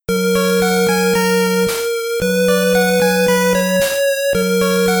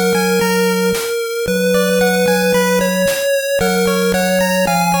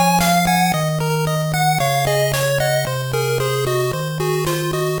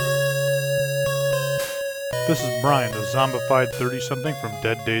This is Brian, the zombified 30-something from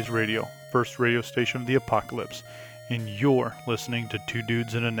Dead Days Radio, first radio station of the apocalypse, and you're listening to Two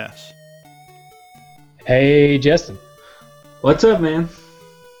Dudes in a Nest. Hey, Justin. What's up, man?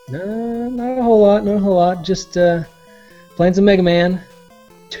 No, not a whole lot. Just playing some Mega Man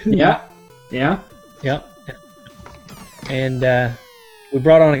 2. Yeah. Yep. And we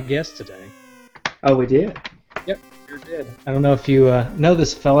brought on a guest today. Oh, we did? Yep, sure did. I don't know if you know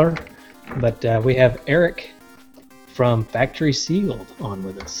this feller, but we have Eric from Factory Sealed on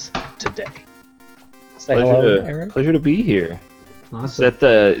with us today. Say hello, Eric. Pleasure to be here. Awesome.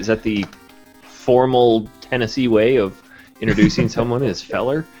 Is that the formal Tennessee way of introducing someone as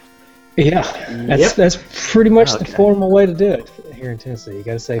feller? Yeah, that's pretty much the formal way to do it here in Tennessee. You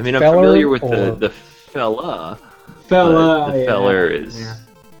got to say. I mean, I'm feller familiar with or the fella. Fella, The feller is. Yeah.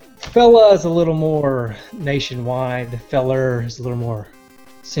 Fella is a little more nationwide. Feller is a little more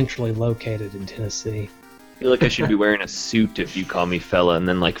centrally located in Tennessee. I feel like I should be wearing a suit if you call me fella, and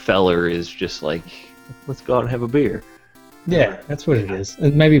then like feller is just like, let's go out and have a beer. Yeah, that's what it is.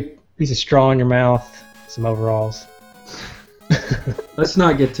 And maybe a piece of straw in your mouth, some overalls. Let's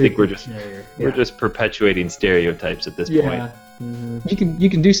not get too. I think we're just perpetuating stereotypes at this point. Mm-hmm. You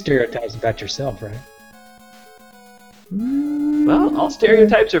can do stereotypes about yourself, right? Well, all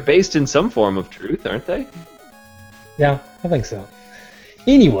stereotypes are based in some form of truth, aren't they? Yeah, I think so.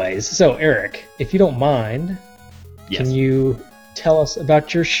 Anyways, so Eric, if you don't mind, Yes. can you tell us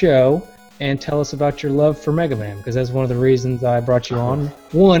about your show and tell us about your love for Mega Man? Because that's one of the reasons I brought you on.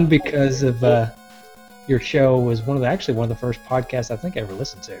 One, because of your show was one of the first podcasts I think I ever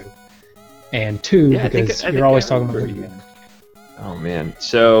listened to. And two, Yeah, I because think you're always I talking about remember Mega Man. Oh man.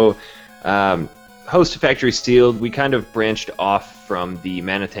 So, host of Factory Sealed, we kind of branched off from the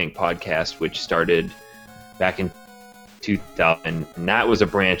Manatank podcast, which started back in 2000, and that was a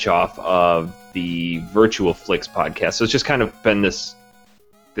branch off of the Virtual Flicks podcast. So it's just kind of been this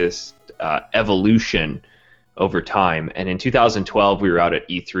evolution over time. And in 2012, we were out at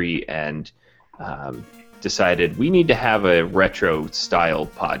E3 and decided we need to have a retro style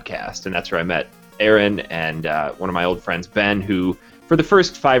podcast, and that's where I met Aaron and one of my old friends, Ben, who for the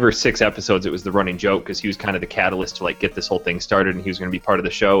first 5 or 6 episodes it was the running joke because he was kind of the catalyst to like get this whole thing started, and he was going to be part of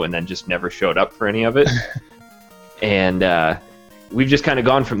the show, and then just never showed up for any of it. And we've just kind of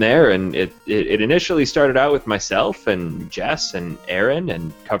gone from there, and it initially started out with myself and Jess and Aaron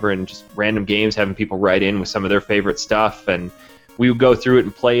and covering just random games, having people write in with some of their favorite stuff, and we would go through it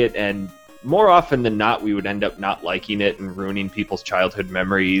and play it, and more often than not we would end up not liking it and ruining people's childhood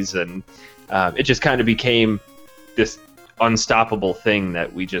memories, and it just kind of became this unstoppable thing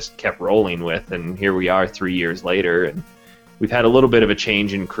that we just kept rolling with, and here we are 3 years later, and we've had a little bit of a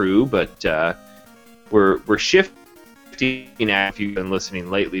change in crew, but we're shifting, if you've been listening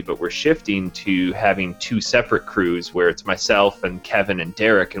lately, but we're shifting to having 2 separate crews where it's myself and Kevin and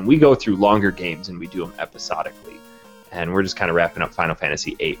Derek, and we go through longer games and we do them episodically. And we're just kind of wrapping up Final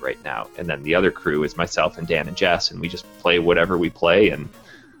Fantasy VIII right now. And then the other crew is myself and Dan and Jess, and we just play whatever we play and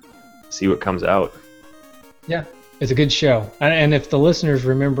see what comes out. Yeah, it's a good show. And if the listeners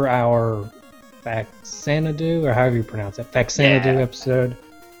remember our Faxanadu, or however you pronounce it, Faxanadu episode,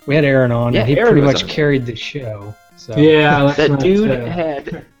 we had Aaron on, and he Aaron pretty was much on carried the show. So. Yeah,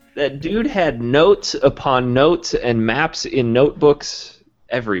 That dude had notes upon notes and maps in notebooks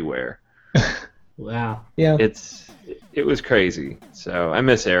everywhere. Wow. Yeah. It was crazy. So I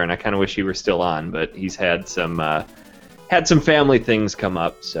miss Aaron. I kind of wish he were still on, but he's had some family things come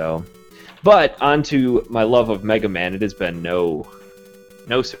up. So, but onto my love of Mega Man. It has been no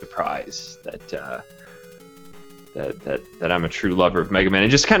surprise that I'm a true lover of Mega Man.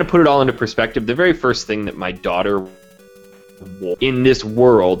 And just kind of put it all into perspective, the very first thing that my daughter wore in this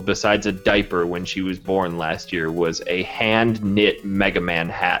world, besides a diaper when she was born last year, was a hand-knit Mega Man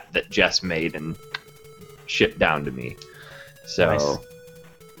hat that Jess made and shipped down to me. So, nice.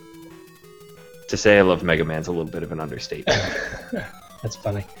 To say I love Mega Man is a little bit of an understatement. That's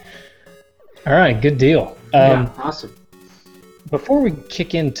funny. All right, good deal. Yeah, awesome. Before we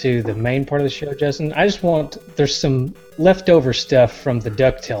kick into the main part of the show, Justin, there's some leftover stuff from the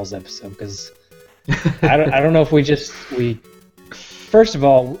DuckTales episode, because I don't know if we first of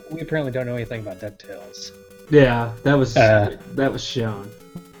all, we apparently don't know anything about DuckTales. Yeah, that was shown.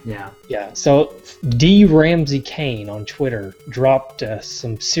 Yeah. Yeah, so D. Ramsey Kane on Twitter dropped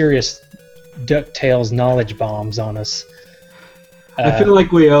some serious DuckTales knowledge bombs on us. I feel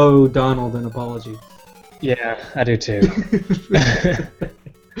like we owe Donald an apology. Yeah, I do too.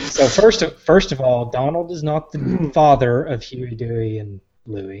 So first of all, Donald is not the father of Huey, Dewey, and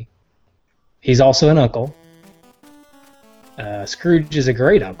Louie. He's also an uncle. Scrooge is a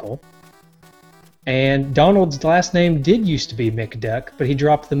great uncle. And Donald's last name did used to be McDuck, but he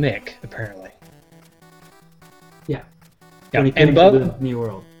dropped the Mick, apparently. Yeah. Yeah. When he came And to Bubba, the New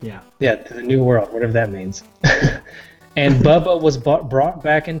World. Yeah. yeah, to the new world, whatever that means. And Bubba was brought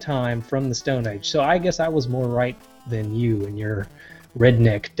back in time from the Stone Age. So I guess I was more right than you and your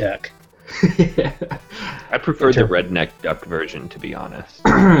redneck duck. I prefer the redneck duck version, to be honest.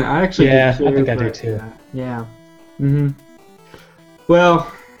 I actually Yeah, do too, I think I do but, too. Yeah. Mm-hmm.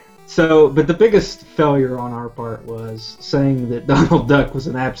 Well, but the biggest failure on our part was saying that Donald Duck was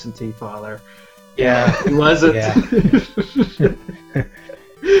an absentee father. Yeah. He wasn't. Yeah.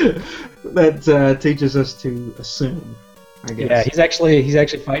 That teaches us to assume, I guess. Yeah, he's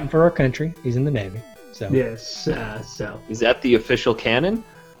actually fighting for our country. He's in the Navy. So Yes, so. Is that the official canon?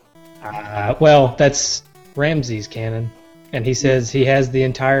 well, that's Ramsey's canon, and he says he has the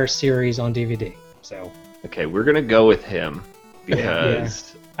entire series on DVD. So Okay, we're gonna go with him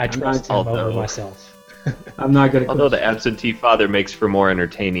because I trust him over although- myself. I'm not going to... although the absentee father makes for more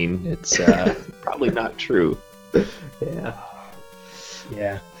entertaining, it's probably not true. Yeah.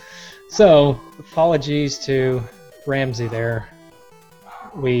 Yeah. So apologies to Ramsey there.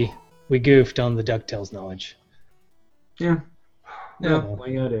 We goofed on the DuckTales knowledge. Yeah. Yeah. What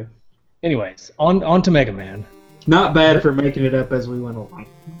you going to do? Anyways, on to Mega Man. Not bad for making it up as we went along.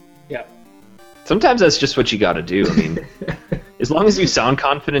 Yeah. Sometimes that's just what you gotta do. I mean, as long as you sound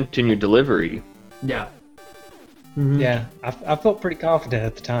confident in your delivery. Yeah. Mm-hmm. Yeah. I felt pretty confident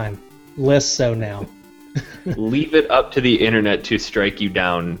at the time. Less so now. Leave it up to the internet to strike you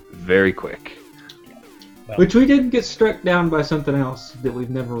down very quick. Well, Which we did get struck down by something else that we've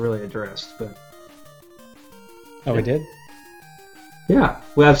never really addressed, but... oh, we did? Yeah.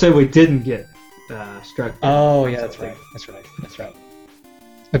 Well, I've said we didn't get struck down. Oh, by yeah, that's something. right. That's right.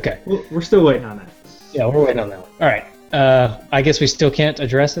 Okay. We're still waiting on that. Yeah, we're waiting on that one. All right. I guess we still can't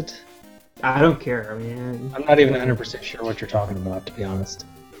address it. I don't care. I mean, I'm not even 100% sure what you're talking about, to be honest.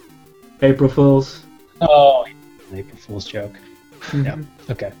 April Fools. Oh, April Fool's joke. Yeah.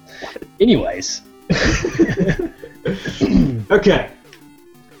 Okay. Anyways. Okay.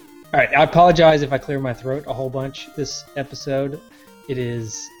 All right. I apologize if I clear my throat a whole bunch this episode. It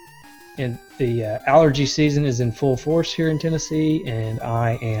is in the allergy season is in full force here in Tennessee, and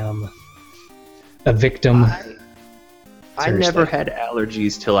I am a victim. I Seriously. never had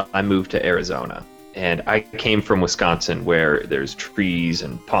allergies till I moved to Arizona. And I came from Wisconsin where there's trees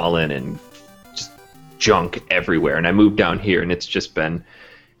and pollen and just junk everywhere. And I moved down here and it's just been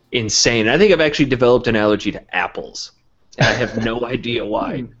insane. I think I've actually developed an allergy to apples. And I have no idea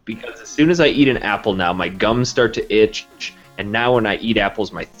why. Because as soon as I eat an apple now, my gums start to itch. And now when I eat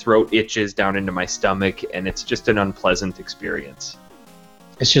apples, my throat itches down into my stomach. And it's just an unpleasant experience.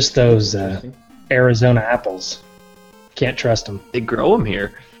 It's just those Arizona apples. Can't trust them. They grow them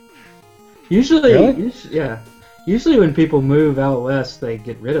here. Usually, Really? yeah. Usually when people move out west, they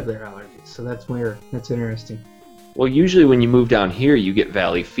get rid of their allergies. So that's weird. That's interesting. Well, usually when you move down here, you get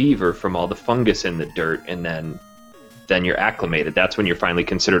valley fever from all the fungus in the dirt, and then you're acclimated. That's when you're finally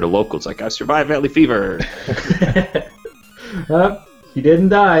considered a local. It's like, I survived valley fever. You didn't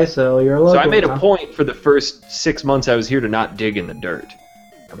die, so you're a local. So I made a now. point for the first 6 months I was here to not dig in the dirt.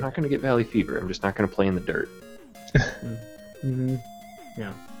 I'm not going to get valley fever. I'm just not going to play in the dirt. Mm-hmm.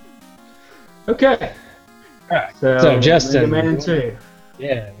 Yeah. Okay. All right. So, So, Justin, Mega Man 2.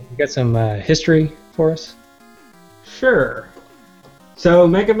 Yeah, you got some history for us? Sure. So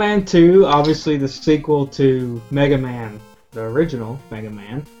Mega Man 2, obviously the sequel to Mega Man, the original Mega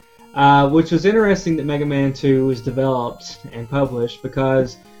Man, which was interesting that Mega Man 2 was developed and published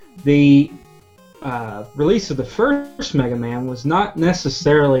because the release of the first Mega Man was not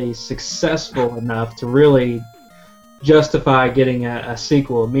necessarily successful enough to really justify getting a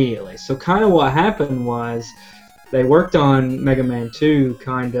sequel immediately. So kind of what happened was they worked on Mega Man 2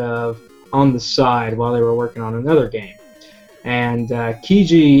 kind of on the side while they were working on another game. And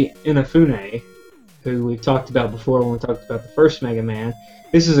Keiji Inafune, who we've talked about before when we talked about the first Mega Man,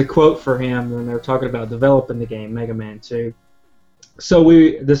 this is a quote for him when they were talking about developing the game Mega Man 2. So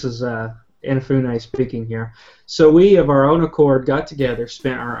this is Inafune speaking here. So we, of our own accord, got together,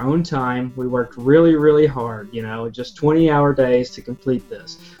 spent our own time. We worked really, really hard, just 20-hour days to complete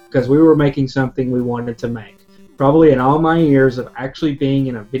this because we were making something we wanted to make. Probably in all my years of actually being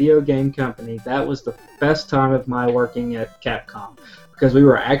in a video game company, that was the best time of my working at Capcom because we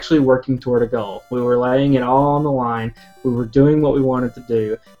were actually working toward a goal. We were laying it all on the line. We were doing what we wanted to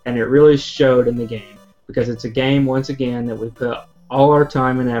do, and it really showed in the game because it's a game, once again, that we put all our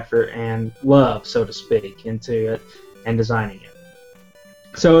time and effort and love, so to speak, into it and designing it.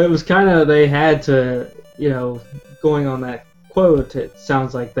 So it was kind of, they had to, going on that quote, it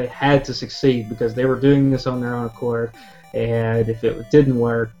sounds like they had to succeed because they were doing this on their own accord, and if it didn't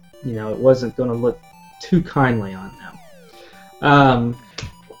work, it wasn't going to look too kindly on them.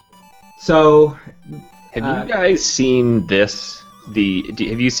 So, have you guys seen this? Have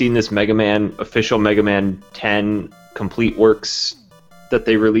you seen this official Mega Man 10 complete works that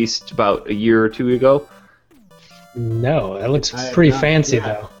they released about a year or two ago? No, it looks pretty fancy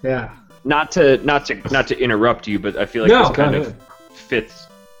though. Yeah. Not to interrupt you, but I feel like this kind of fits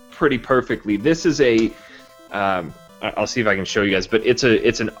pretty perfectly. This is I'll see if I can show you guys, but it's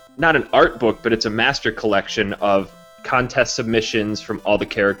not an art book, but it's a master collection of contest submissions from all the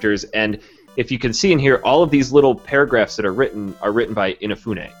characters. And if you can see in here, all of these little paragraphs that are written by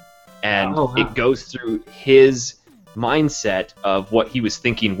Inafune, and it goes through his mindset of what he was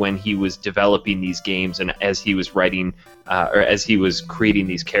thinking when he was developing these games and as he was writing or as he was creating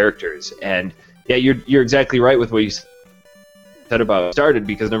these characters. And yeah, you're exactly right with what you said about started,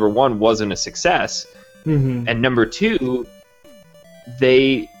 because number one wasn't a success, and number two,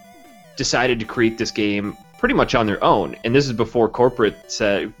 they decided to create this game pretty much on their own. And this is before corporate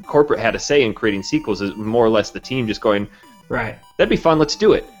had a say in creating sequels. It was more or less the team just going, right, that'd be fun, let's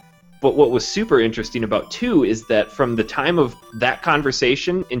do it. But what was super interesting about 2 is that from the time of that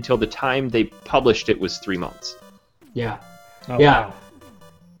conversation until the time they published it was 3 months. Yeah. Oh, yeah. wow.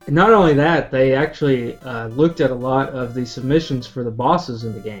 Not only that, they actually looked at a lot of the submissions for the bosses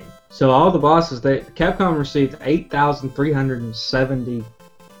in the game. So all the bosses, Capcom received 8,370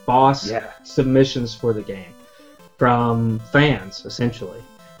 boss submissions for the game from fans, essentially.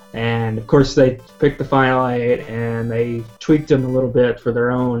 And of course, they picked the final 8 and they tweaked them a little bit for their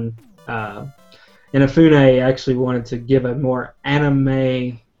own. Inafune actually wanted to give a more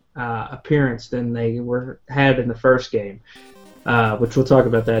anime appearance than they had in the first game, which we'll talk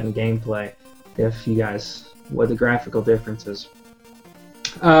about that in gameplay if you guys what the graphical differences.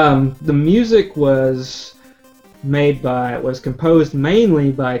 The music was composed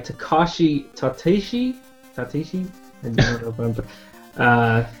mainly by Takashi Tateishi. I don't know if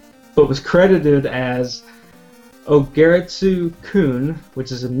but was credited as Ogeretsu-kun,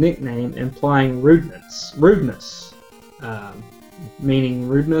 which is a nickname implying rudeness, meaning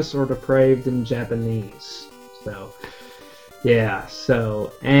rudeness or depraved in Japanese. So, yeah.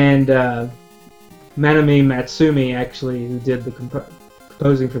 So, and Manami Matsumi, actually, who did the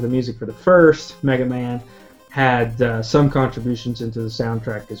composing for the music for the first Mega Man, had some contributions into the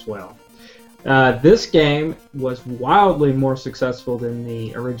soundtrack as well. This game was wildly more successful than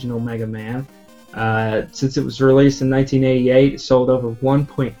the original Mega Man. Since it was released in 1988, it sold over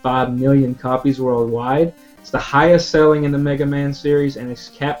 1.5 million copies worldwide. It's the highest selling in the Mega Man series, and it's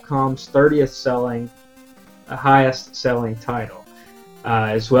Capcom's 30th highest selling title.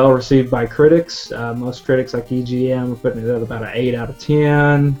 It's well received by critics. Most critics, like EGM, are putting it at about an 8 out of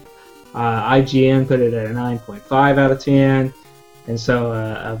 10. IGN put it at a 9.5 out of 10. And so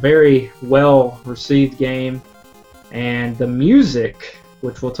a very well received game. And the music,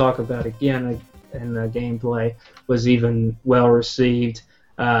 which we'll talk about again in the gameplay, was even well received.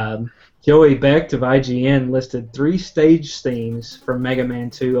 Joey Becht of IGN listed 3 stage themes from Mega Man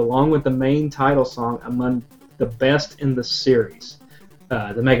 2 along with the main title song among the best in the series,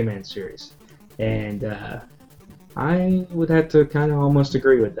 the Mega Man series. And I would have to kind of almost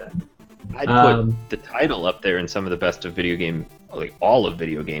agree with that. I'd put the title up there in some of the best of video game, like all of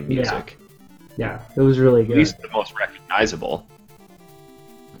video game music. Yeah, it was really good. At least the most recognizable.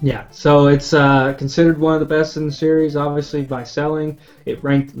 Yeah, so it's considered one of the best in the series, obviously, by selling. It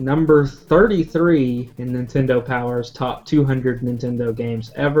ranked number 33 in Nintendo Power's top 200 Nintendo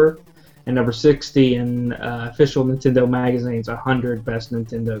games ever, and number 60 in official Nintendo Magazine's 100 best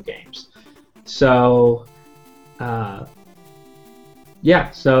Nintendo games. So,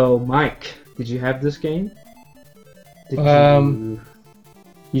 yeah, so Mike, did you have this game?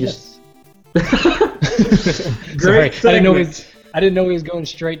 Yes. Great. Sorry, I didn't know he was going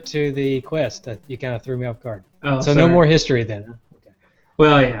straight to the quest. You kind of threw me off guard. Oh, so sorry. no more history then. Okay.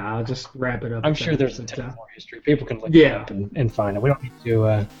 Well, yeah, I'll just wrap it up. I'm sure there's a ton more history. People can look it up and find it. We don't need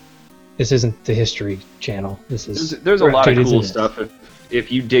to. This isn't the history channel. This is. There's a lot of cool stuff. If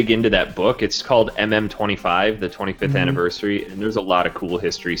you dig into that book, it's called MM25, the 25th anniversary, and there's a lot of cool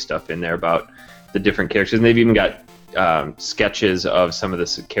history stuff in there about the different characters. And they've even got sketches of some of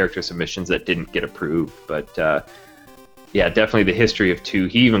the character submissions that didn't get approved. But yeah, definitely the history of 2.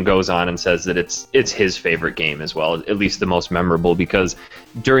 He even goes on and says that it's his favorite game as well, at least the most memorable, because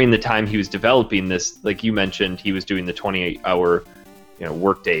during the time he was developing this, like you mentioned, he was doing the 28-hour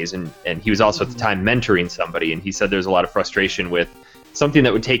work days, and he was also at the time mentoring somebody, and he said there's a lot of frustration with something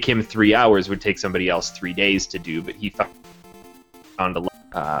that would take him 3 hours would take somebody else 3 days to do, but he found a lot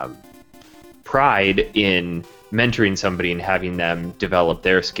of pride in mentoring somebody and having them develop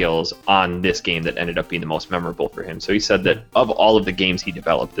their skills on this game that ended up being the most memorable for him. So he said that of all of the games he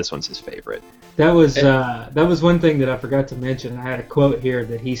developed, this one's his favorite. That was one thing that I forgot to mention. I had a quote here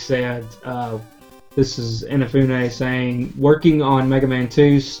that he said, this is Inafune saying, working on Mega Man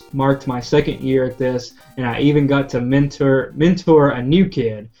 2 marked my second year at this, and I even got to mentor a new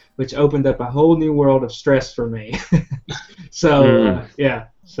kid, which opened up a whole new world of stress for me. So, yeah,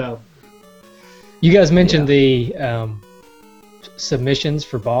 so... You guys mentioned the submissions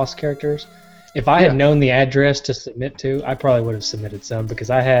for boss characters. If I had known the address to submit to, I probably would have submitted some,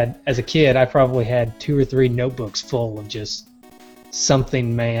 because as a kid, I probably had 2 or 3 notebooks full of just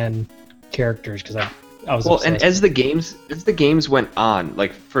something man characters, because I was obsessed. And as the games went on,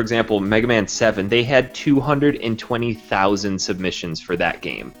 like for example, Mega Man 7, they had 220,000 submissions for that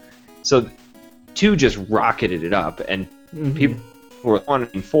game. So 2 just rocketed it up, and people were 1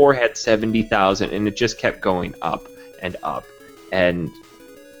 and 4 had 70,000, and it just kept going up and up. And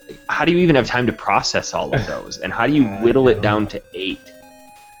how do you even have time to process all of those? And how do you whittle it down to 8?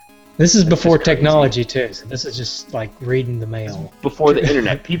 This is before technology too, so this is just like reading the mail. Before the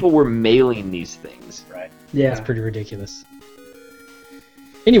internet, people were mailing these things. Right. Yeah. That's pretty ridiculous.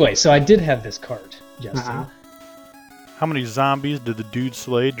 Anyway, so I did have this cart, Justin. How many zombies did the dude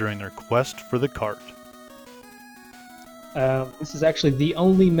slay during their quest for the cart? This is actually the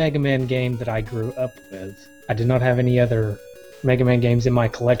only Mega Man game that I grew up with. I did not have any other Mega Man games in my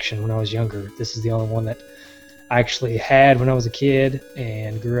collection when I was younger. This is the only one that I actually had when I was a kid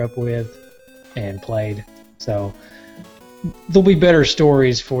and grew up with and played. So there'll be better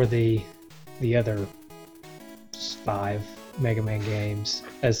stories for the other 5 Mega Man games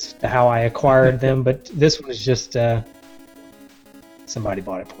as to how I acquired them, but this one is just somebody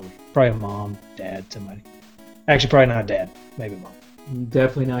bought it for me. Probably a mom, dad, somebody. Actually, probably not dad. Maybe mom.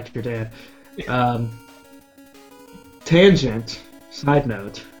 Definitely not your dad. Tangent, side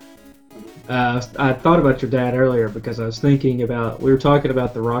note. I thought about your dad earlier because I was thinking about, we were talking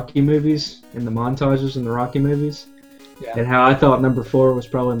about the Rocky movies and the montages in the Rocky movies, and how I thought number 4 was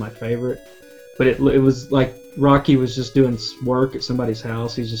probably my favorite. But it was like Rocky was just doing work at somebody's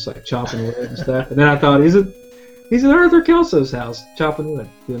house. He's just like chopping wood and stuff. And then I thought, he's at Arthur Kelso's house chopping wood,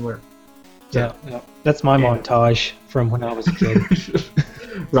 doing work. So, yeah, that's my montage from when I was a kid.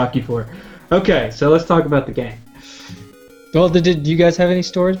 Rocky 4. Okay, so let's talk about the game. Well, did you guys have any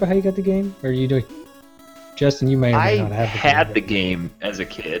stories about how you got the game? Or are you doing... Justin, you may or may not have the game. I had the game as a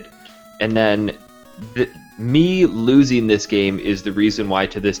kid, and then me losing this game is the reason why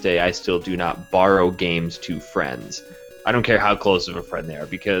to this day I still do not borrow games to friends. I don't care how close of a friend they are,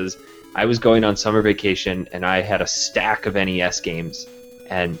 because I was going on summer vacation and I had a stack of NES games,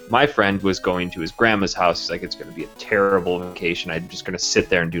 and my friend was going to his grandma's house. He's like, it's going to be a terrible vacation. I'm just going to sit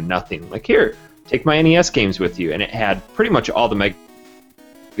there and do nothing. I'm like, here, take my NES games with you. And it had pretty much all the Mega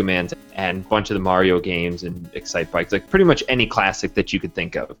Mans and a bunch of the Mario games and Excite Bikes, like pretty much any classic that you could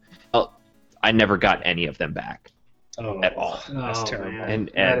think of. Well, I never got any of them back at all. That's terrible. Man.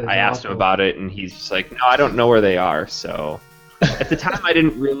 And I asked him about it, and he's just like, no, I don't know where they are. So at the time, I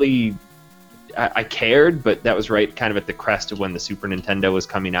didn't really... I cared, but that was right kind of at the crest of when the Super Nintendo was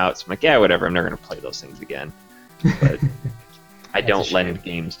coming out. So I'm like, yeah, whatever. I'm never going to play those things again. But I don't lend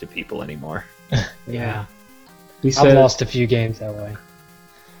games to people anymore. Yeah. I've lost a few games that way.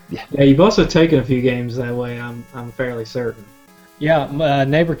 Yeah, you've also taken a few games that way, I'm fairly certain. Yeah,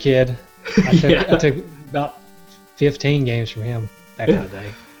 neighbor kid. I took about 15 games from him back in the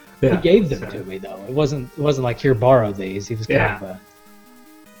day. Yeah. He gave them to me, though. It wasn't like, here, borrow these. He was kind of a...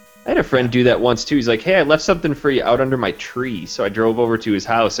 I had a friend do that once too. He's like, hey, I left something for you out under my tree. So I drove over to his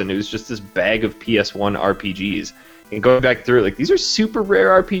house, and it was just this bag of PS1 RPGs. And going back through it, like, these are super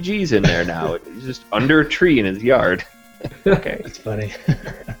rare RPGs in there now. It's just under a tree in his yard. Okay. That's funny.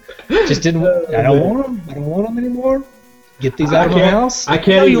 Just didn't... I don't want them. I don't want them anymore. Get these out of my house. I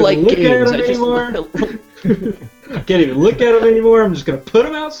can't even like look games. at them anymore. I can't even look at them anymore. I'm just going to put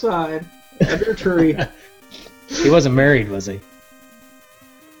them outside under a tree. He wasn't married, was he?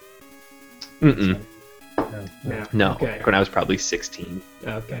 Mm-mm. No. Okay. When I was probably 16.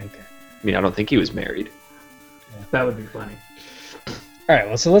 Okay. I mean, I don't think he was married. Yeah, that would be funny. All right,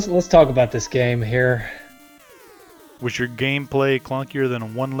 well, so let's talk about this game here. Was your gameplay clunkier than a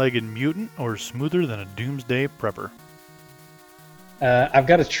one-legged mutant or smoother than a doomsday prepper? I've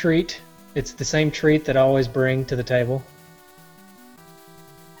got a treat. It's the same treat that I always bring to the table.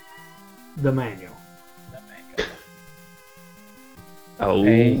 The manual.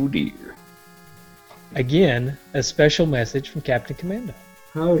 Oh, dear. Again, a special message from Captain Commando.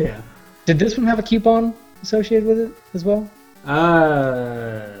 Oh, yeah. Did this one have a coupon associated with it as well?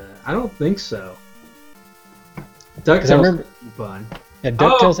 I don't think so. Because I remember, coupon. yeah,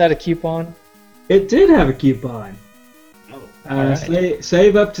 DuckTales had a coupon. It did have a coupon. Oh, alright.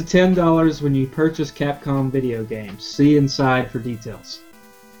 Save up to $10 when you purchase Capcom video games. See inside for details.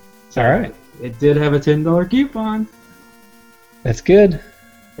 All right, It did have a $10 coupon. that's good.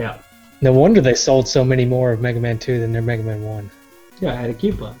 Yeah. No wonder they sold so many more of Mega Man 2 than their Mega Man 1. Yeah, I had a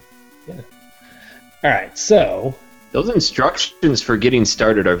coupon. All right, so Those instructions for getting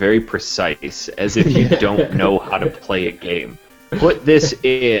started are very precise, as if you don't know how to play a game. Put this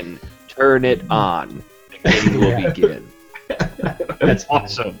in, turn it on, the game will begin. that's funny.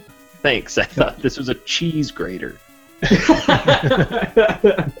 Awesome. Thanks. I thought this was a cheese grater.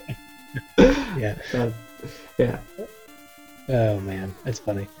 Yeah. Yeah. Oh man, that's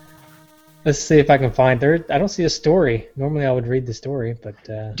funny. Let's see if I can find there. I don't see a story. Normally I would read the story, but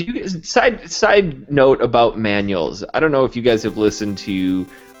Do you side note about manuals? I don't know if you guys have listened to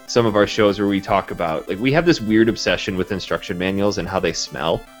some of our shows where we talk about, like, we have this weird obsession with instruction manuals and how they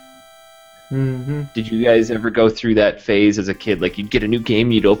smell. Mm-hmm. Did you guys ever go through that phase as a kid? Like, you'd get a new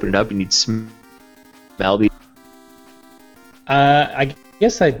game, you'd open it up, and you'd smell the... I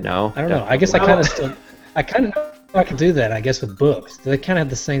guess I No? don't know. I guess I kind of know I can do that. I guess with books, they kind of have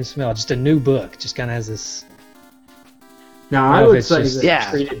the same smell. Just a new book just kind of has this. Now, I I don't know if would it's say just that,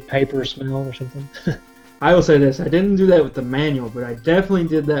 Yeah. treated paper smell or something. I will say this. I didn't do that with the manual, but I definitely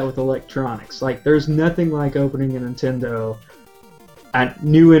did that with electronics. Like, there's nothing like opening a Nintendo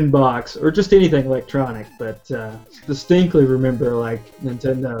new in box, or just anything electronic, but distinctly remember, like,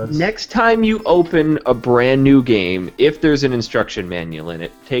 Nintendo's. Next time you open a brand new game, if there's an instruction manual in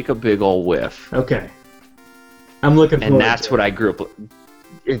it, take a big ol' whiff. Okay. I'm looking forward And that's to what it. I grew up with.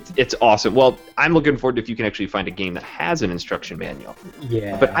 It's awesome. Well, I'm looking forward to if you can actually find a game that has an instruction manual.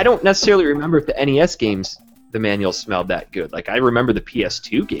 Yeah. But I don't necessarily remember if the NES games, the manual smelled that good. Like, I remember the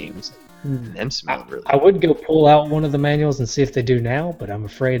PS2 games, and them smelled really I would go pull out one of the manuals and see if they do now, but I'm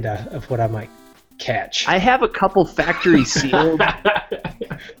afraid of what I might catch. I have a couple factory sealed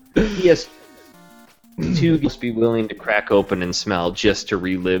PS2 must be willing to crack open and smell just to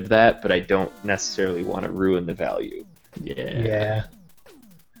relive that, but I don't necessarily want to ruin the value. Yeah.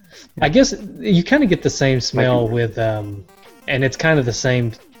 I guess you kind of get the same smell with, and it's kind of the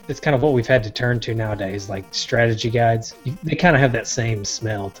same. It's kind of what we've had to turn to nowadays, like strategy guides. They kind of have that same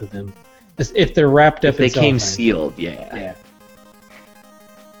smell to them. If they're wrapped up If they in came cellophane. sealed, yeah. Yeah.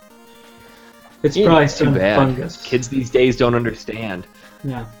 It's Yeah, probably Too some bad. fungus. Kids these days don't understand.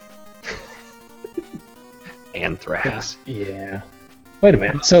 Yeah. Anthrax. Yeah. Wait a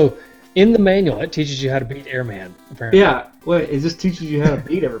minute. So, in the manual, it teaches you how to beat Airman. Apparently. Yeah. Wait, it just teaches you how to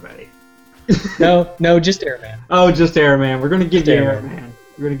beat everybody. No, just Airman. Oh, just Airman. We're gonna give Just you Airman. Airman.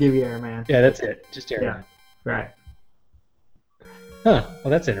 We're gonna give you Airman. Yeah, that's it. Just Airman. Right. Huh. Well,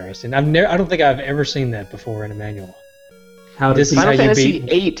 that's interesting. I don't think I've ever seen that before in a manual. How This to is beat how Final you Fantasy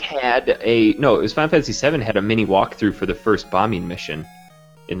beat- VIII had a... No, it was Final Fantasy VII had a mini walkthrough for the first bombing mission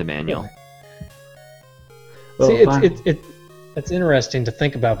in the manual. Well, See, fine. it's interesting to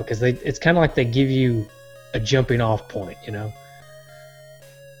think about because it's kind of like they give you a jumping off point, you know.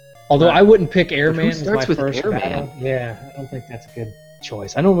 Although I wouldn't pick Airman as starts my with first Airman? battle. Yeah, I don't think that's a good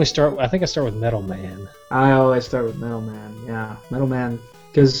choice. I normally start. I think I start with Metal Man. I always start with Metal Man. Yeah, Metal Man,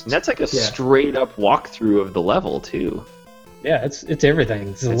 because And that's like a Yeah. straight up walkthrough of the level, too. Yeah, it's everything.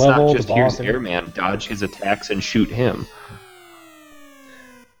 It's the It's level, not the just boss. here's everything. Airman, dodge his attacks and shoot him.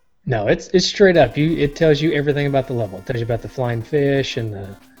 No, it's straight up. It tells you everything about the level. It tells you about the flying fish and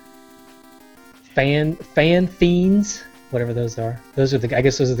the fan fiends, whatever those are. I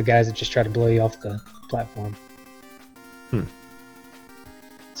guess those are the guys that just try to blow you off the platform.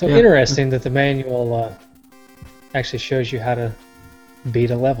 So Yeah. interesting that the manual actually shows you how to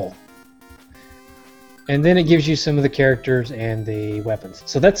beat a level. And then it gives you some of the characters and the weapons.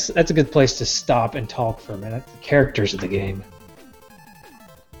 So that's a good place to stop and talk for a minute. The characters of the game.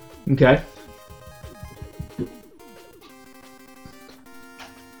 okay.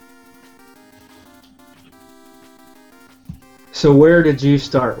 So where did you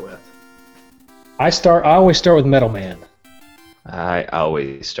start with? I always start with Metal Man. I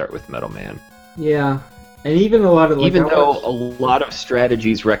always start with Metal Man. Yeah, and even a lot of Even though a lot of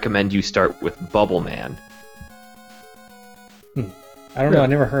strategies recommend you start with Bubble Man. I don't know. I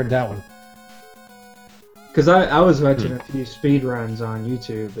never heard that one. because I was watching a few speed runs on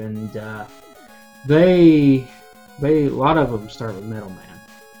YouTube, and they a lot of them start with Metal Man.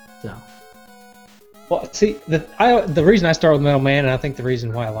 So Well, see, the reason I start with Metal Man, and I think the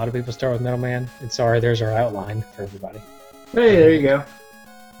reason why a lot of people start with Metal Man, and sorry, there's our outline for everybody. hey, there you go.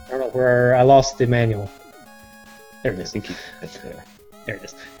 I don't know where I lost the manual. There it I is. think it's there. There it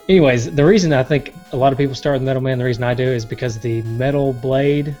is. Anyways, the reason I think a lot of people start with Metal Man, the reason I do, is because the metal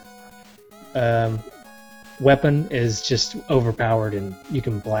blade weapon is just overpowered, and you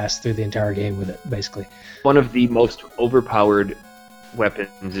can blast through the entire game with it, basically. One of the most overpowered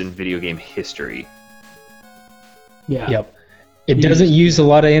weapons in video game history. Yeah. Yep. It doesn't use a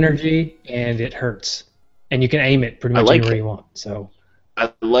lot of energy, and it hurts. And you can aim it pretty much anywhere you want. So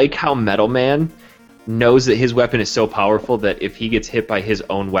I like how Metal Man knows that his weapon is so powerful that if he gets hit by his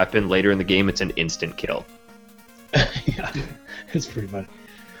own weapon later in the game, it's an instant kill. yeah, it's pretty funny.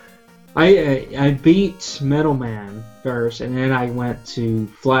 I beat Metal Man first, and then I went to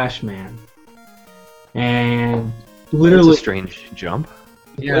Flash Man. And literally... That's a strange jump.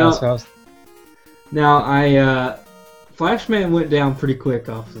 Yeah, Well, that's what I was... Now, Flash Man went down pretty quick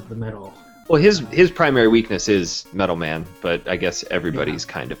off of the metal. Well, his primary weakness is Metal Man, but I guess everybody's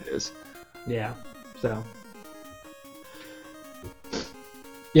kind of is. Yeah, so...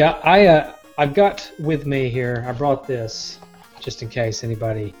 Yeah, I've got with me here, I brought this, just in case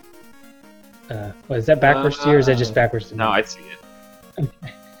anybody... is that backwards to you, or is that just backwards to me? No, I see it.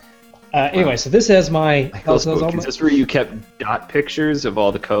 Anyway, so this has my... Is this where you kept dot pictures of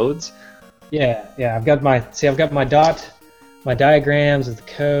all the codes? Yeah, I've got my my diagrams of the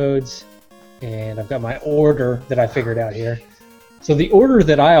codes, and I've got my order that I figured out here. So the order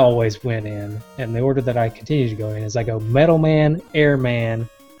that I always went in, and the order that I continue to go in, is I go Metal Man, Air Man,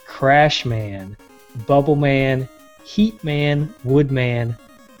 Crash Man, Bubble Man, Heat Man, Wood Man,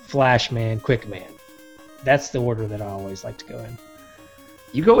 Flash Man, Quick Man. That's the order that I always like to go in.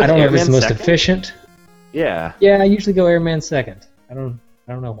 You go with I don't know if it's the most second? efficient. Yeah. Yeah, I usually go Airman second. I don't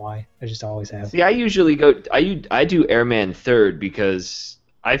know why. I just always have. See, I usually go. I do Airman third because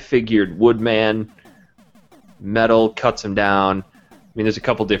I figured Woodman, metal cuts him down. I mean, there's a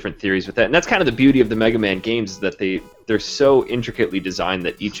couple different theories with that, and that's kind of the beauty of the Mega Man games is that they're so intricately designed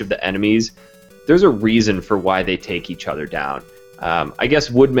that each of the enemies, there's a reason for why they take each other down. I guess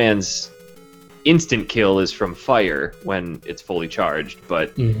Woodman's instant kill is from fire when it's fully charged,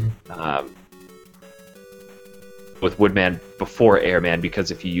 but with Woodman before Airman,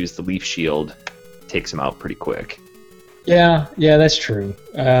 because if you use the Leaf Shield, it takes him out pretty quick. Yeah, that's true.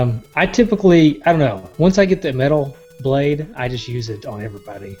 I typically, I don't know, once I get the metal blade, I just use it on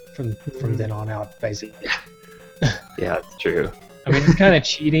everybody from then on out, basically. Yeah, that's true. I mean, it's kind of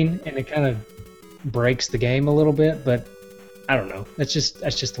cheating, and it kind of breaks the game a little bit, but I don't know. That's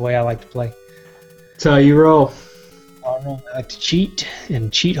just the way I like to play. That's how you roll. I don't know. I like to cheat,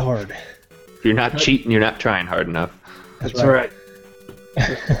 and cheat hard. If you're not cheating, you're not trying hard enough. That's right.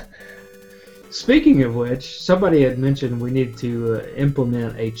 Speaking of which, somebody had mentioned we need to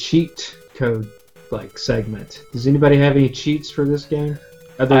implement a cheat code segment. Does anybody have any cheats for this game?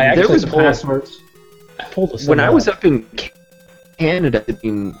 There was passwords. I pulled this when I was up in Canada,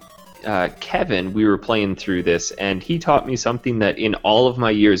 Kevin, we were playing through this, and he taught me something that in all of my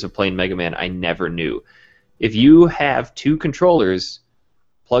years of playing Mega Man, I never knew. If you have two controllers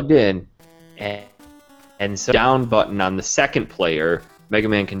plugged in, and so down button on the second player, Mega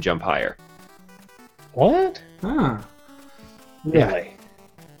Man can jump higher. What? Huh. Really?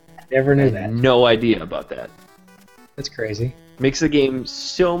 I never knew I that. had no idea about that. That's crazy. Makes the game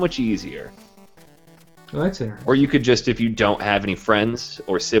so much easier. Well, that's interesting. Or you could just, if you don't have any friends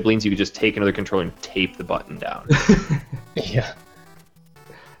or siblings, you could just take another controller and tape the button down. Yeah.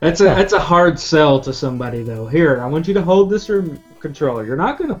 That's a hard sell to somebody, though. Here, I want you to hold this controller. You're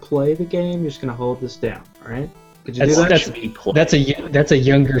not going to play the game. You're just going to hold this down, all right? Could you do that? That's a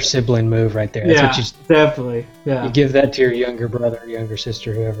younger sibling move right there. That's what definitely. Yeah. You give that to your younger brother, younger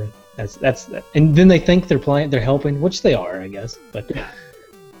sister, whoever. That's and then they think they're helping, which they are, I guess. But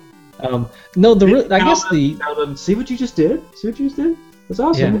no, I guess tell them, see what you just did. See what you just did. That's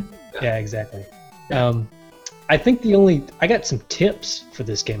awesome. Yeah, exactly. I think I got some tips for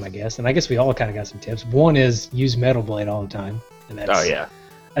this game, I guess, and I guess we all kind of got some tips. One is use Metal Blade all the time, and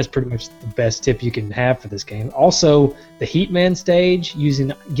that's pretty much the best tip you can have for this game. Also, the Heatman stage,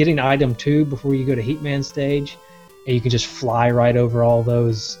 getting item 2 before you go to Heatman stage, and you can just fly right over all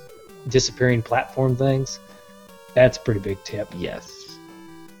those disappearing platform things. That's a pretty big tip. Yes.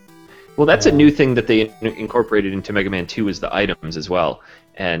 Well, that's a new thing that they incorporated into Mega Man 2 is the items as well.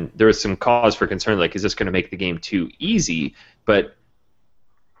 And there was some cause for concern, like, is this going to make the game too easy? But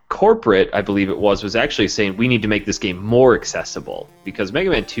Corporate, I believe it was actually saying we need to make this game more accessible because Mega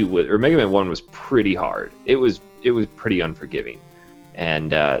Man 1 was pretty hard. It was pretty unforgiving.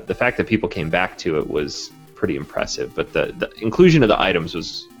 And the fact that people came back to it was pretty impressive. But the inclusion of the items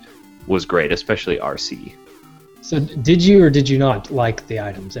was great, especially RC. So did you or did you not like the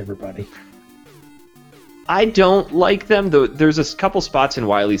items, everybody? I don't like them. There's a couple spots in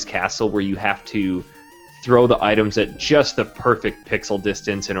Wily's Castle where you have to throw the items at just the perfect pixel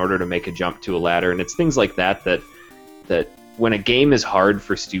distance in order to make a jump to a ladder, and it's things like that when a game is hard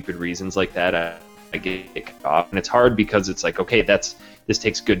for stupid reasons like that, I get cut off. And it's hard because it's like, okay, this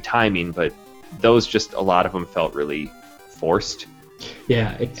takes good timing, but those just, a lot of them felt really forced.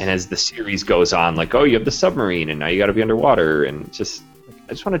 Yeah. And as the series goes on, like, oh, you have the submarine, and now you got to be underwater, and just, I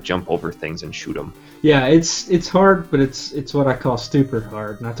just want to jump over things and shoot them. Yeah, it's hard, but it's what I call stupid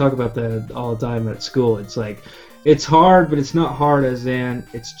hard, and I talk about that all the time at school. It's like, it's hard, but it's not hard as in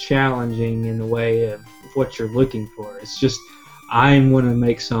it's challenging in the way of what you're looking for. It's just, I'm going to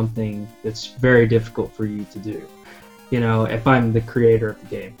make something that's very difficult for you to do. You know, if I'm the creator of the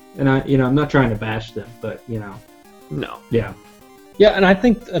game, and I'm not trying to bash them, but No. Yeah. Yeah, and I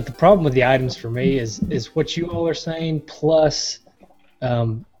think the problem with the items for me is what you all are saying, plus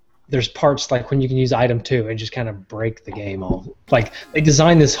there's parts like when you can use item 2 and just kind of break the game off. Like, they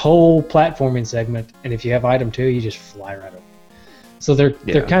designed this whole platforming segment, and if you have item 2, you just fly right over. So they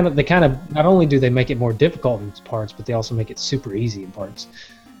kind of not only do they make it more difficult in parts, but they also make it super easy in parts.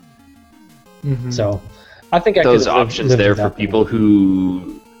 Mm-hmm. So I think those options there for people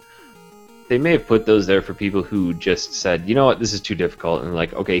who... They may have put those there for people who just said, you know what, this is too difficult, and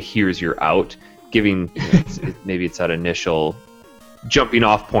like, okay, here's your out, giving maybe it's that initial jumping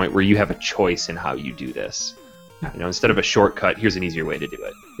off point where you have a choice in how you do this. Instead of a shortcut, here's an easier way to do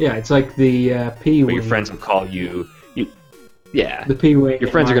it. Yeah, it's like the P-Wing. But your friends will call you. Yeah. The P-Wing. Your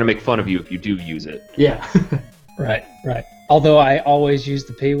friends are going to make fun of you if you do use it. Yeah. Right. Although I always use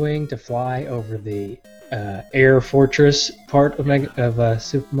the P-Wing to fly over the Air Fortress part of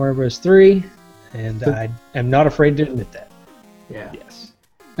Super Mario Bros. 3, and I am not afraid to admit that. Yeah. Yes.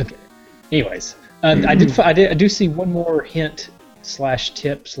 Okay. Anyways, I do see one more hint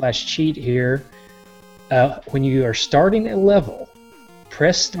 /tip/cheat here. When you are starting a level,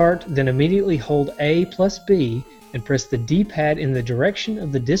 press start, then immediately hold A plus B and press the D-pad in the direction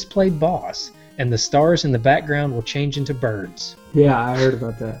of the displayed boss, and the stars in the background will change into birds. Yeah, I heard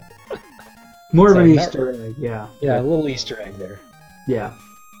about that. More of an Easter egg, yeah. Yeah, a little Easter egg there. Yeah.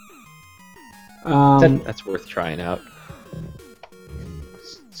 That's worth trying out.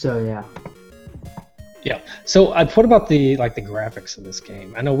 So, yeah. Yeah. So, what about the graphics of this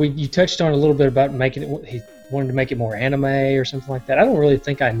game? I know you touched on a little bit about making it. He wanted to make it more anime or something like that. I don't really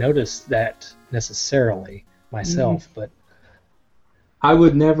think I noticed that necessarily myself, but I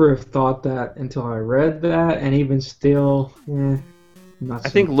would never have thought that until I read that, and even still, not so. I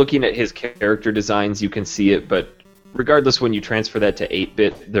think looking at his character designs, you can see it, but regardless, when you transfer that to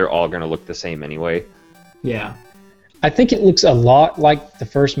 8-bit, they're all going to look the same anyway. Yeah. I think it looks a lot like the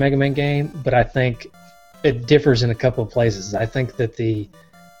first Mega Man game, but I think it differs in a couple of places. I think that the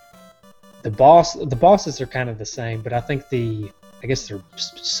bosses are kind of the same, but I think I guess they're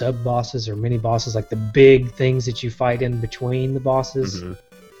sub bosses or mini bosses, like the big things that you fight in between the bosses. Mm-hmm.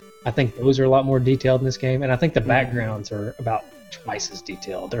 I think those are a lot more detailed in this game, and I think the backgrounds are about twice as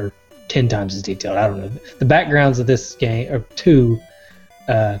detailed or 10 times as detailed. I don't know. The backgrounds of this game are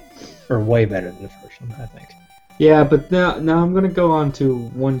way better than the first one, I think. Yeah, but now I'm going to go on to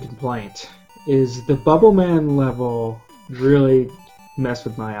one complaint. Is the Bubble Man level really messed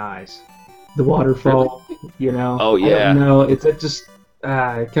with my eyes? The waterfall, Oh, yeah. I don't know. It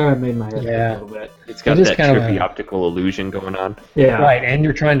kind of made my head hurt a little bit. It's got that trippy optical illusion going on. Yeah. Right, and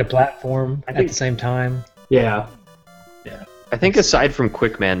you're trying to platform at the same time. Yeah. Yeah. I think aside from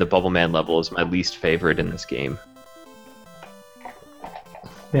Quick Man, the Bubble Man level is my least favorite in this game.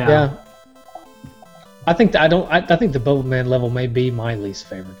 Yeah. I think the Bubble Man level may be my least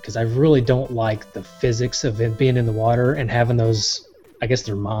favorite because I really don't like the physics of it being in the water and having those, I guess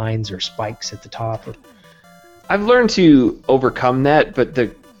they're mines or spikes at the top. I've learned to overcome that, but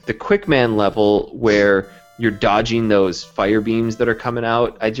the Quick Man level where you're dodging those fire beams that are coming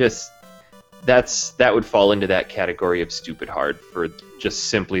out, that would fall into that category of stupid hard for just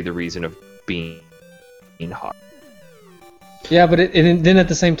simply the reason of being hard. Yeah, but then at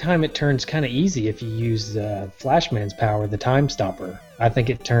the same time, it turns kind of easy if you use Flashman's power, the Time Stopper. I think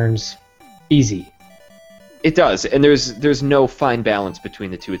it turns easy. It does, and there's no fine balance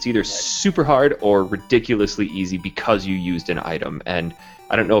between the two. It's either super hard or ridiculously easy because you used an item. And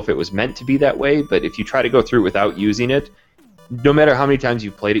I don't know if it was meant to be that way, but if you try to go through without using it, no matter how many times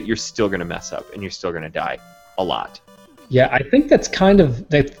you've played it, you're still going to mess up, and you're still going to die a lot. Yeah, I think that kind of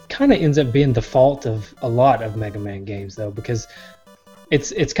ends up being the fault of a lot of Mega Man games, though, because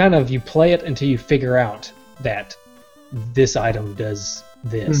it's kind of you play it until you figure out that this item does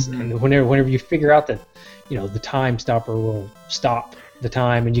this, and whenever you figure out that the Time Stopper will stop the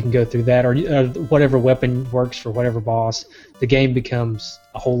time, and you can go through that, or whatever weapon works for whatever boss, the game becomes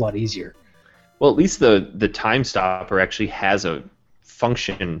a whole lot easier. Well, at least the time stopper actually has a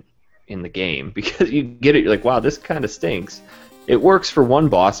function in the game, because you get it, you're like, wow, this kind of stinks. It works for one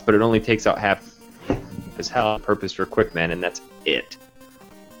boss, but it only takes out half his health, purpose for Quickman, and that's it.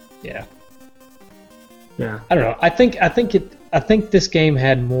 Yeah. Yeah. I don't know. I think this game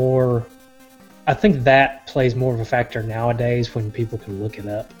had more. I think that plays more of a factor nowadays when people can look it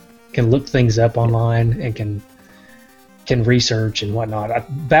up, can look things up online, and can research and whatnot.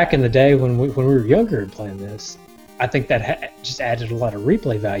 Back in the day when we were younger and playing this, I think that just added a lot of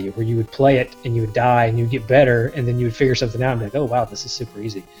replay value, where you would play it and you would die and you'd get better, and then you would figure something out and be like, oh wow, this is super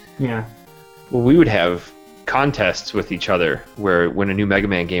easy. Yeah. Well, we would have contests with each other where when a new Mega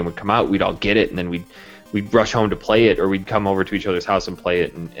Man game would come out, we'd all get it, and then we'd rush home to play it, or we'd come over to each other's house and play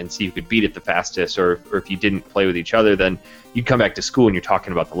it and see who could beat it the fastest, or if you didn't play with each other, then you'd come back to school and you're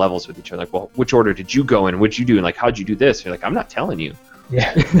talking about the levels with each other, like, well, which order did you go in, what'd you do, and like, how'd you do this? And you're like, I'm not telling you.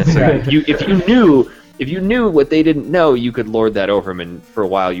 Yeah. That's right. If you knew what they didn't know, you could lord that over them, and for a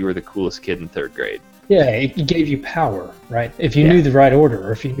while you were the coolest kid in 3rd grade. Yeah, it gave you power, right? If you knew the right order,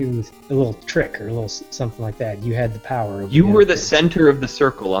 or if you knew a little trick or a little something like that, you had the power. You were the center of the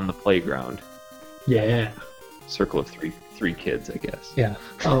circle on the playground. Yeah. Circle of three kids, I guess. Yeah.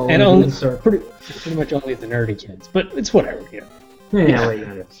 Oh, And only sir. pretty much only the nerdy kids, but it's whatever. Yeah.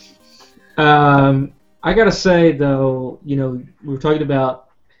 Yeah. I gotta say though, we were talking about.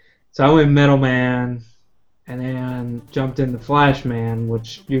 So I went Metal Man, and then jumped into Flash Man,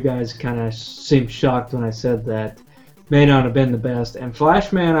 which you guys kind of seemed shocked when I said that may not have been the best. And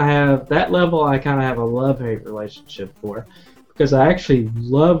Flash Man, that level I kind of have a love-hate relationship for, because I actually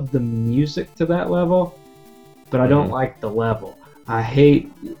love the music to that level, but I don't like the level. I hate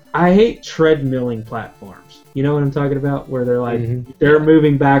treadmilling platforms. You know what I'm talking about? Where they're like they're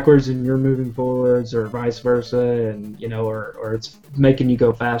moving backwards and you're moving forwards, or vice versa, and or it's making you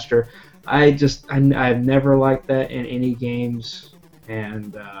go faster. I've never liked that in any games,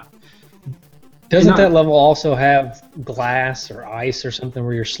 and doesn't that level also have glass or ice or something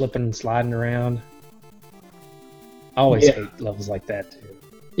where you're slipping and sliding around? I always hate levels like that too.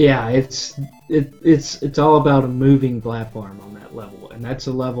 Yeah, it's all about a moving platform on that level, and that's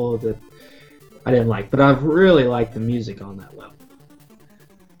a level that I didn't like, but I really like the music on that level.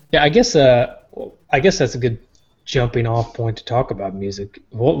 Yeah, I guess that's a good jumping off point to talk about music.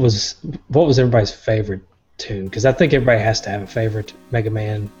 What was everybody's favorite tune? Because I think everybody has to have a favorite Mega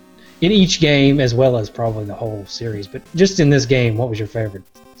Man in each game, as well as probably the whole series. But just in this game, what was your favorite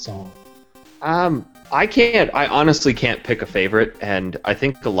song? I honestly can't pick a favorite, and I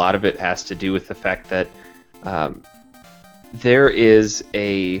think a lot of it has to do with the fact that there is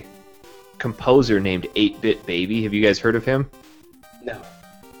a composer named 8-Bit Baby. Have you guys heard of him? No.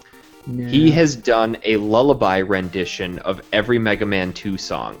 He has done a lullaby rendition of every Mega Man 2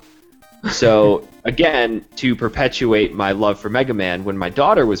 song. So, again, to perpetuate my love for Mega Man, when my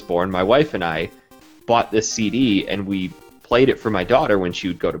daughter was born, my wife and I bought this CD, and we played it for my daughter when she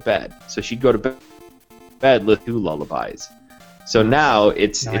would go to bed. So she'd go to bed with 2 lullabies. So now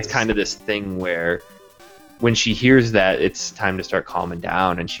it's kind of this thing where when she hears that, it's time to start calming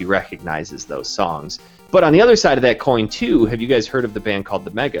down, and she recognizes those songs. But on the other side of that coin, too, have you guys heard of the band called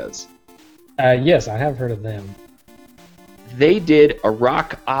the Megas? Yes, I have heard of them. They did a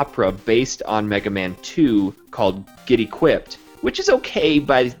rock opera based on Mega Man 2 called Get Equipped, which is okay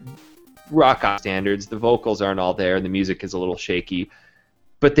by rock standards. The vocals aren't all there, and the music is a little shaky.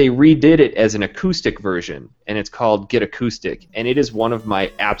 But they redid it as an acoustic version, and it's called Get Acoustic, and it is one of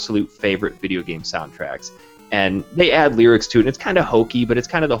my absolute favorite video game soundtracks. And they add lyrics to it, and it's kind of hokey, but it's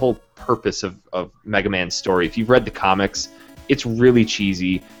kind of the whole purpose of Mega Man's story. If you've read the comics, it's really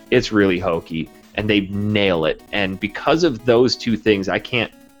cheesy, it's really hokey, and they nail it. And because of those two things, I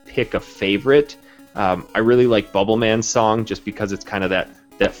can't pick a favorite. I really like Bubble Man's song, just because it's kind of that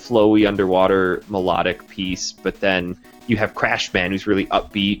flowy underwater melodic piece, but then you have Crash Man, who's really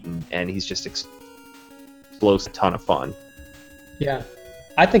upbeat, and he's just explosive, a ton of fun. Yeah,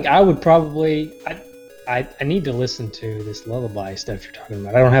 I think I would probably. I need to listen to this lullaby stuff you're talking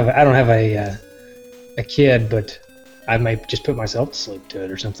about. I don't have a kid, but I might just put myself to sleep to it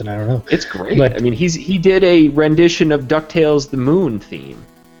or something. I don't know. It's great. But, I mean, he did a rendition of DuckTales: The Moon theme,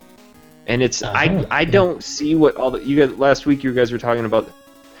 and it's I don't see what all the you guys last week you guys were talking about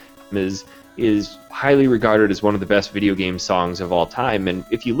is highly regarded as one of the best video game songs of all time. And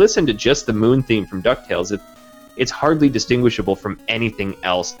if you listen to just the Moon theme from DuckTales, it's hardly distinguishable from anything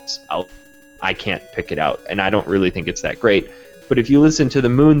else out. I can't pick it out, and I don't really think it's that great. But if you listen to the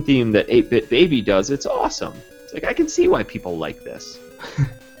Moon theme that 8-Bit Baby does, it's awesome. It's like, I can see why people like this.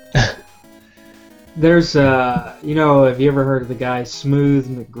 There's have you ever heard of the guy Smooth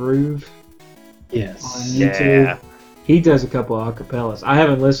McGroove Yes. on YouTube? Yeah. He does a couple of acapellas. I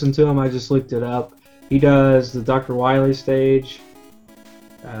haven't listened to him. I just looked it up. He does the Dr. Wily stage,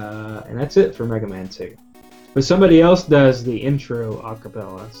 and that's it for Mega Man 2. But somebody else does the intro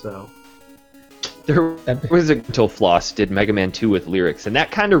acapella. So There was until Floss did Mega Man 2 with lyrics, and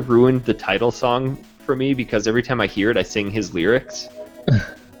that kind of ruined the title song for me because every time I hear it, I sing his lyrics,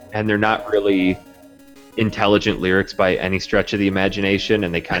 and they're not really intelligent lyrics by any stretch of the imagination,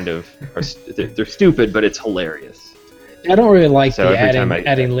 and they kind of are they're stupid, but it's hilarious. I don't really like So the every time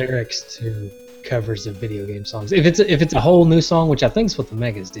adding lyrics to covers of video game songs. If it's a whole new song, which I think is what the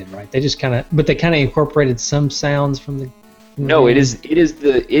Megas did, right? They just kind of incorporated some sounds from the. No, it is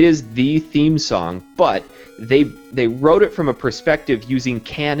the theme song, but they wrote it from a perspective using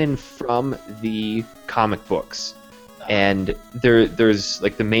canon from the comic books, and there's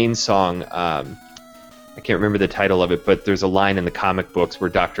like the main song. I can't remember the title of it, but there's a line in the comic books where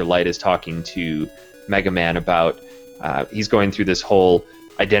Dr. Light is talking to Mega Man about he's going through this whole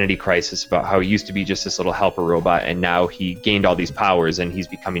identity crisis about how he used to be just this little helper robot, and now he gained all these powers and he's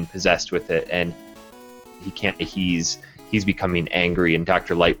becoming possessed with it, and he's becoming angry, and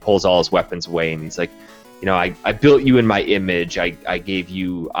Dr. Light pulls all his weapons away, and he's like, I built you in my image, I gave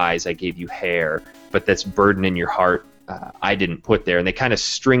you eyes, I gave you hair, but that's burden in your heart I didn't put there. And they kind of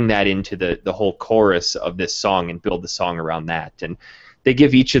string that into the whole chorus of this song and build the song around that. And they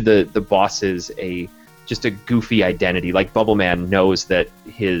give each of the bosses just a goofy identity. Like Bubble Man knows that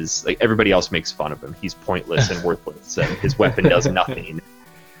everybody else makes fun of him. He's pointless and worthless, and his weapon does nothing.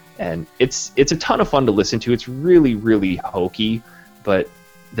 And it's a ton of fun to listen to. It's really, really hokey, but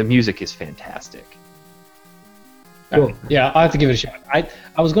the music is fantastic. Cool. Yeah, I'll have to give it a shot.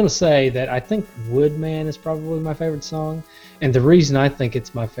 I was going to say that I think Woodman is probably my favorite song, and the reason I think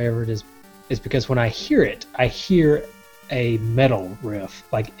it's my favorite is because when I hear it, I hear a metal riff.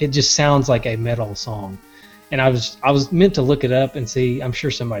 Like, it just sounds like a metal song. And I was meant to look it up and see. I'm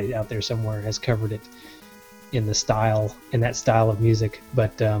sure somebody out there somewhere has covered it in that style of music,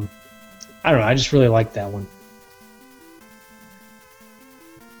 but I don't know. I just really like that one.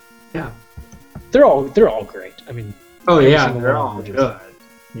 Yeah. They're all great. I mean, Oh every yeah, single they're one all of them good.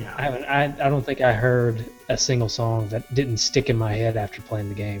 is- Yeah. I don't think I heard a single song that didn't stick in my head after playing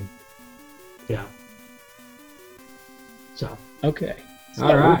the game. Yeah. So. Okay.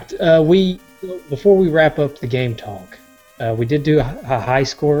 All right. Before we wrap up the game talk, we did do a high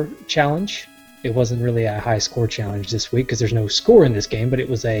score challenge. It wasn't really a high score challenge this week because there's no score in this game, but it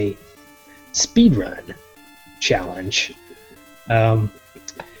was a speedrun challenge.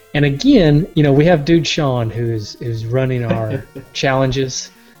 And again, we have Dude Sean who's running our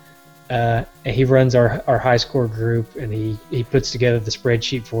challenges. And he runs our high score group, and he puts together the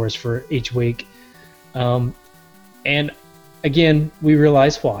spreadsheet for us for each week. And again, we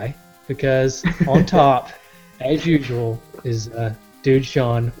realize why, because on top, as usual, is Dude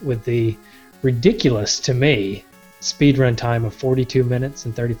Sean with the ridiculous, to me, speedrun time of 42 minutes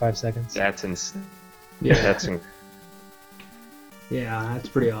and 35 seconds. That's insane. Yeah. That's Yeah, that's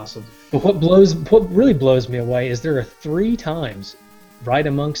pretty awesome. But what really blows me away is there are 3 times right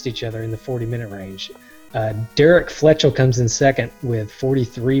amongst each other in the 40-minute range. Derek Fletchel comes in second with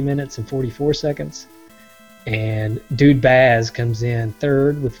 43 minutes and 44 seconds. And Dude Baz comes in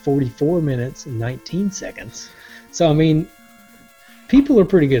third with 44 minutes and 19 seconds. So, I mean, people are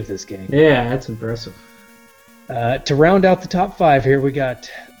pretty good at this game. Yeah, that's impressive. To round out the top 5 here, we got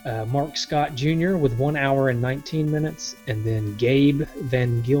Mark Scott Jr. with 1 hour and 19 minutes, and then Gabe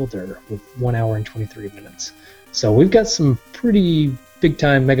Van Gilder with 1 hour and 23 minutes. So we've got some pretty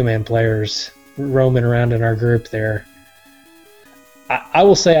big-time Mega Man players roaming around in our group there. I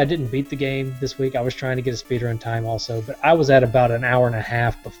will say I didn't beat the game this week. I was trying to get a speedrun time also, but I was at about an hour and a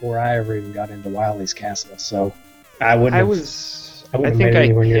half before I ever even got into Wily's Castle. So I wouldn't have made it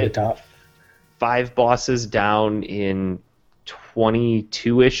anywhere near the top. 5 bosses down in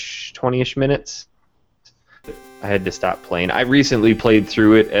 20-ish minutes. I had to stop playing. I recently played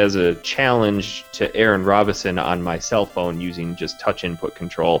through it as a challenge to Aaron Robinson on my cell phone using just touch input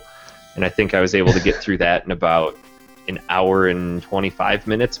control, and I think I was able to get through that in about an hour and 25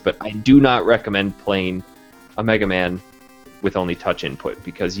 minutes, but I do not recommend playing a Mega Man with only touch input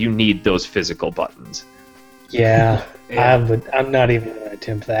because you need those physical buttons. Yeah, Yeah. I'm not even going to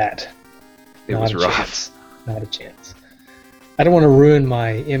attempt that. It Not was a rough. chance. Not a chance. I don't want to ruin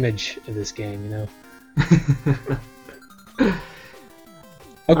my image of this game,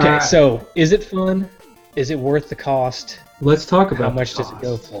 Okay, Alright. so is it fun? Is it worth the cost? Let's talk about How much the does it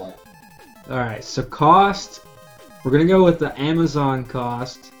go cost. for? All right, so cost, we're gonna go with the Amazon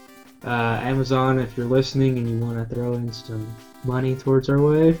cost. Amazon, if you're listening and you want to throw in some money towards our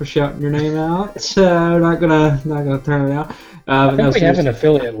way for shouting your name out, so not gonna turn it out. I think we have an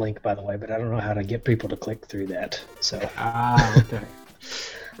affiliate link, by the way, but I don't know how to get people to click through that. So. Okay.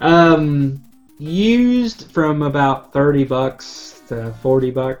 Used from about $30 to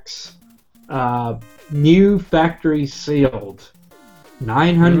 $40. New factory sealed,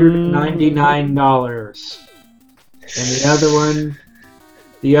 $999. And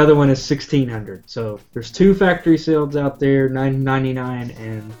the other one is $1,600. So there's 2 factory sealed out there, $999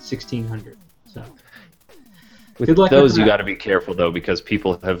 and $1,600. So with those, you got to be careful though, because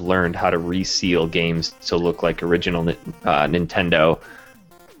people have learned how to reseal games to look like original Nintendo.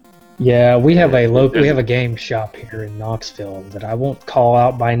 Yeah, we have a game shop here in Knoxville that I won't call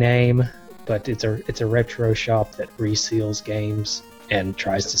out by name, but it's a retro shop that reseals games and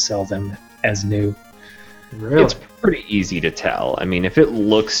tries to sell them as new. Really? It's pretty easy to tell. I mean, if it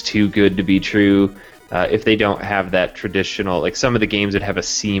looks too good to be true, if they don't have that traditional, like some of the games that have a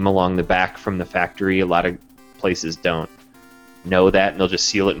seam along the back from the factory, a lot of places don't know that, and they'll just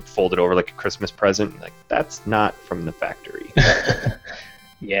seal it and fold it over like a Christmas present. Like, that's not from the factory.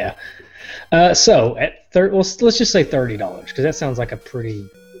 Yeah. So at let's just say $30, because that sounds like a pretty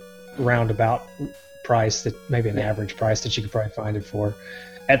roundabout price, that maybe an average price that you could probably find it for.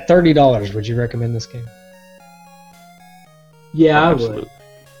 At $30, would you recommend this game? Yeah, Absolutely.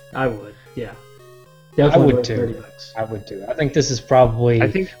 I would. Yeah. Definitely I would worth too. $30. I would too. I think this is probably.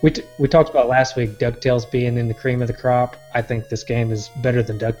 I think we talked about last week DuckTales being in the cream of the crop. I think this game is better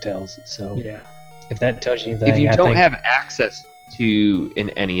than DuckTales. So Yeah. if that tells you anything, if you I don't think, have access to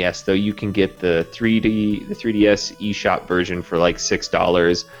an NES, though, you can get the 3DS eShop version for like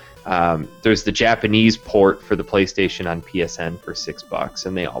 $6. There's the Japanese port for the PlayStation on PSN for $6,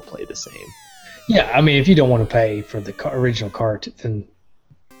 and they all play the same. Yeah, I mean, if you don't want to pay for the original cart, then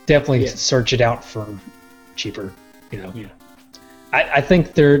definitely search it out for cheaper. Yeah. I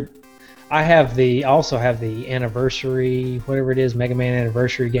think I also have the anniversary, whatever it is, Mega Man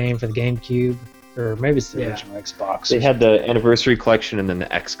anniversary game for the GameCube, or maybe it's the original Xbox. They had the anniversary collection and then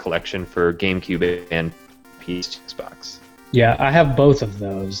the X collection for GameCube and Xbox. Yeah, I have both of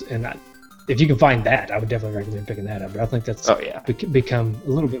those, and if you can find that, I would definitely recommend picking that up. But I think that's become a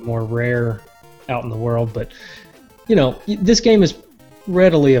little bit more rare out in the world. But this game is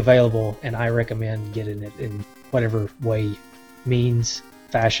readily available, and I recommend getting it in whatever way, means,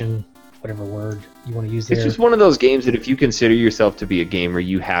 fashion, whatever word you want to use there. It's just one of those games that if you consider yourself to be a gamer,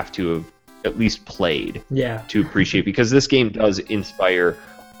 you have to have at least played to appreciate, because this game does inspire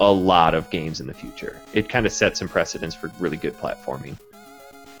a lot of games in the future. It kind of sets some precedents for really good platforming.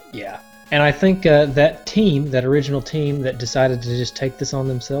 Yeah, and I think that original team that decided to just take this on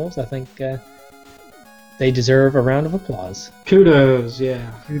themselves, I think they deserve a round of applause. Kudos,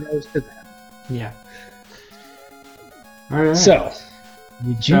 yeah. Kudos to them. Yeah. All right. So,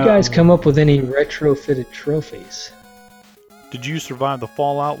 did you guys come up with any retrofitted trophies? Did you survive the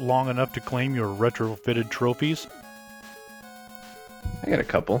fallout long enough to claim your retrofitted trophies? I got a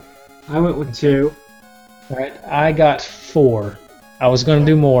couple. I went with 2. All right, I got 4. I was going to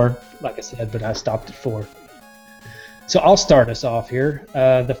do more, like I said, but I stopped at 4. So I'll start us off here.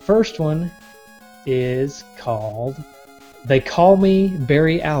 The first one is called They Call Me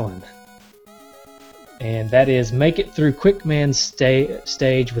Barry Allen. And that is make it through Quickman's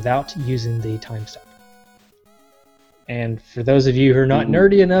stage without using the time stop. And for those of you who are not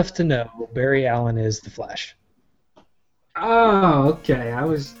nerdy enough to know, Barry Allen is the Flash. Oh, okay. I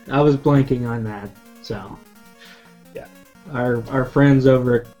was blanking on that. So, yeah, our friends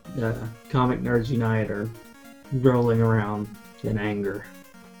over at Comic Nerds Unite are rolling around in anger.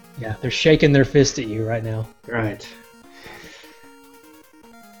 Yeah, they're shaking their fist at you right now. Right.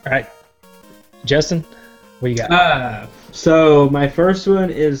 All right, Justin, what you got? So my first one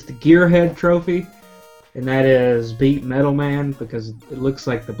is the Gearhead Trophy, and that is beat Metal Man because it looks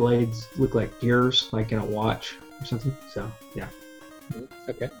like the blades look like gears, like in a watch or something. So yeah.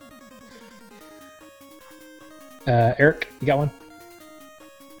 Okay. Eric, you got one?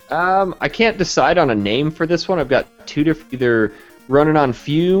 I can't decide on a name for this one. I've got 2 different, either running on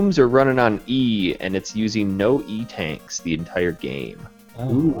fumes or running on E, and it's using no E-tanks the entire game.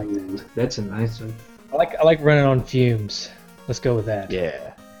 Oh, Ooh, I like that. that's a nice one. I like running on fumes. Let's go with that.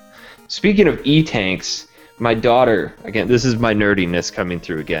 Yeah. Speaking of E-tanks, my daughter, again, this is my nerdiness coming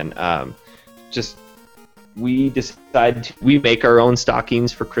through again. We decided we make our own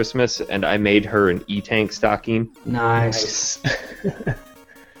stockings for Christmas, and I made her an E-tank stocking. Nice.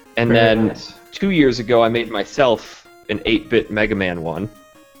 And Very then nice. 2 years ago, I made myself an 8-bit Mega Man one.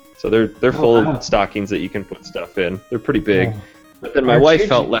 So they're full wow. stockings that you can put stuff in. They're pretty big. Oh. But then my Aren't wife you-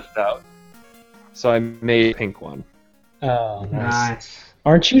 felt left out, so I made a pink one. Oh, nice. Nice.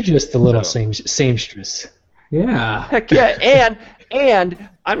 Aren't you just the little So- seamstress? Yeah. Heck yeah, and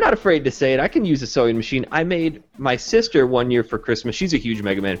I'm not afraid to say it. I can use a sewing machine. I made my sister one year for Christmas. She's a huge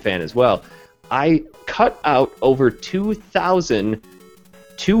Mega Man fan as well. I cut out over 2,000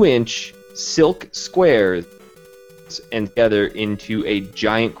 2-inch silk squares and together into a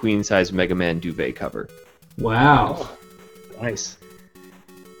giant queen-size Mega Man duvet cover. Wow. Nice.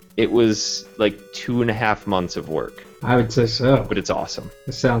 It was like 2.5 months of work, I would say so. but it's awesome.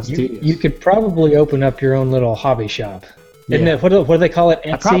 It sounds tedious. You could probably open up your own little hobby shop. Isn't Yeah. it? What do they call it?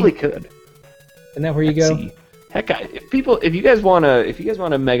 Etsy? I probably could. Isn't that where you go? Etsy. Heck, if you guys want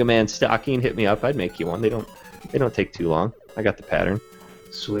a Mega Man stocking, hit me up. I'd make you one. They don't take too long. I got the pattern.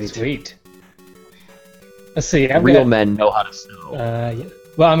 Sweet. Sweet. Let's see. I've Real got, men know how to sew. yeah.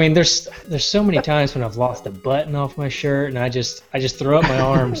 Well, I mean, there's so many times when I've lost a button off my shirt, and I just throw up my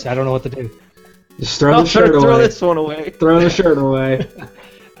arms. I don't know what to do. Just throw the shirt throw away. this one away. Throw the shirt away.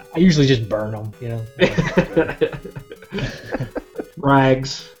 I usually just burn them. You know.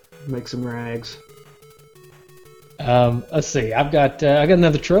 Rags. Make some rags. Let's see. I got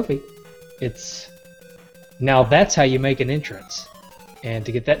another trophy. It's now that's how you make an entrance, and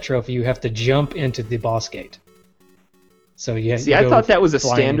to get that trophy, you have to jump into the boss gate. So you See, I thought that was a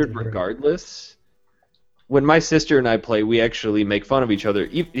flying standard into the room. regardless. When my sister and I play, we actually make fun of each other.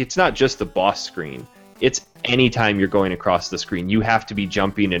 It's not just the boss screen. It's anytime you're going across the screen, you have to be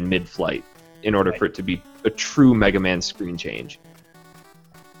jumping in mid-flight in order for it to be a true Mega Man screen change.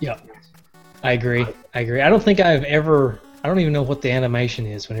 Yeah, I agree. I don't think I've ever. I don't even know what the animation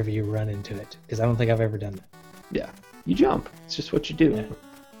is whenever you run into it because I don't think I've ever done that. Yeah, you jump. It's just what you do. Yeah.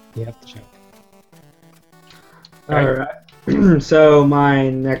 You have to jump. All right. So my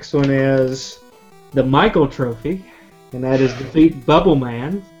next one is the Michael Trophy, and that is defeat Bubble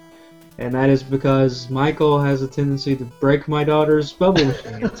Man. And that is because Michael has a tendency to break my daughter's bubble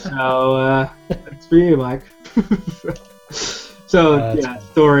machine. So that's for you, Mike. So That's yeah,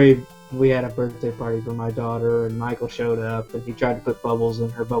 story. We had a birthday party for my daughter, and Michael showed up, and he tried to put bubbles in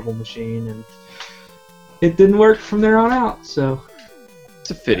her bubble machine, and it didn't work from there on out. So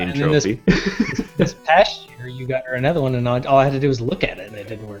It's a fitting And then this- trophy. This past year, you got her another one, and all I had to do was look at it, and it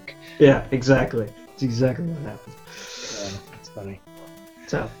didn't work. yeah, exactly. It's exactly what happened. It's funny.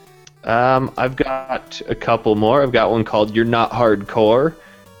 So I've got a couple more. I've got one called You're Not Hardcore,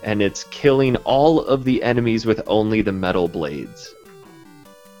 and it's killing all of the enemies with only the metal blades.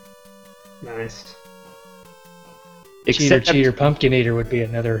 nice. Cheater, pumpkin eater would be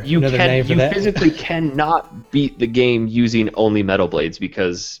another name for you that. physically cannot beat the game using only metal blades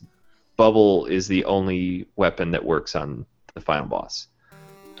because Bubble is the only weapon that works on the final boss.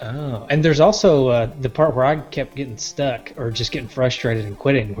 Oh, and there's also the part where I kept getting stuck or just getting frustrated and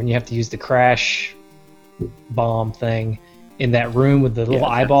quitting when you have to use the crash bomb thing in that room with the little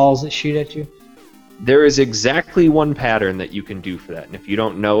eyeballs that shoot at you. There is exactly one pattern that you can do for that, and if you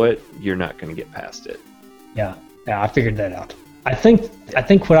don't know it, you're not going to get past it. Yeah, I figured that out. I think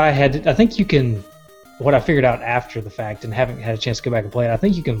what I figured out after the fact and haven't had a chance to go back and play it. I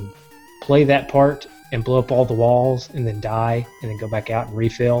think you can play that part and blow up all the walls and then die and then go back out and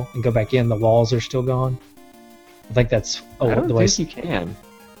refill and go back in. The walls are still gone. I think that's I don't the way. think you can.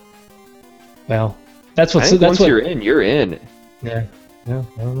 Well, that's what. I think That's once what. you're in, you're in. Yeah. No,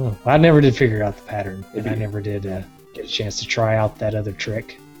 I don't know. I never did figure out the pattern, and I Maybe. never did get a chance to try out that other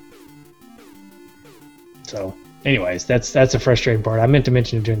trick. So, anyways, that's a frustrating part. I meant to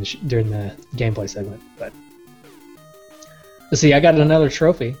mention it during the gameplay segment, but let's see. I got another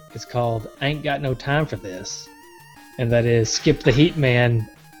trophy. It's called "Ain't Got No Time for This," and that is skip the Heat Man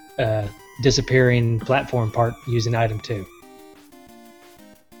disappearing platform part using item 2.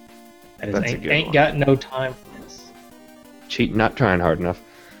 That is That's a good ain't one. got no time for this. Cheating, not trying hard enough.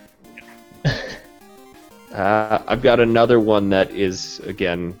 I've got another one that is,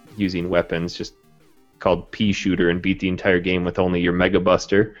 again, using weapons, just called Pea Shooter, and beat the entire game with only your Mega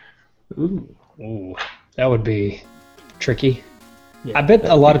Buster. Ooh. Ooh, that would be tricky. Yeah, I bet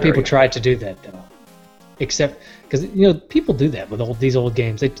a lot of very people hard. tried to do that though, except because people do that with these old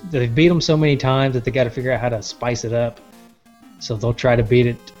games. They beat them so many times that they got to figure out how to spice it up. So they'll try to beat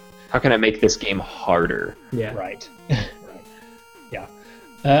it How can I make this game harder? Yeah. right. Yeah.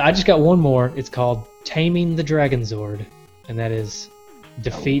 I just got one more. It's called Taming the Dragon Zord, and that is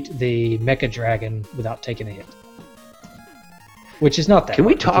defeat the Mecha Dragon without taking a hit. Which is not that. Can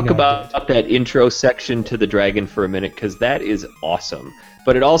we hard, if you talk know how to do it. about that intro section to the dragon for a minute? Because that is awesome.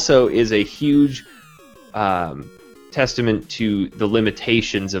 But it also is a huge testament to the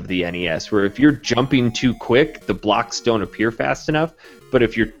limitations of the NES, where if you're jumping too quick, the blocks don't appear fast enough, but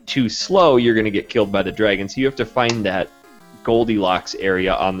if you're too slow, you're going to get killed by the dragon. So you have to find that Goldilocks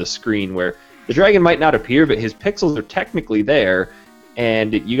area on the screen where the dragon might not appear, but his pixels are technically there,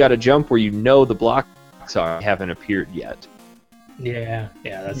 and you got to jump where you know the blocks haven't appeared yet. Yeah,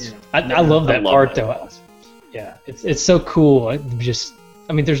 that's. Yeah. I love that part that though. boss. Yeah, it's so cool. I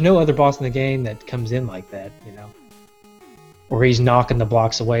mean, there's no other boss in the game that comes in like that, you know, where he's knocking the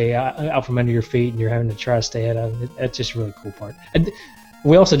blocks away out from under your feet, and you're having to try to stay ahead of it. That's just a really cool part. And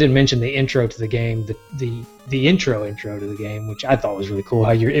we also didn't mention the intro to the game, the intro to the game, which I thought was really cool.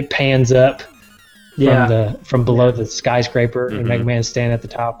 How it pans up from below the skyscraper, and Mega Man's standing at the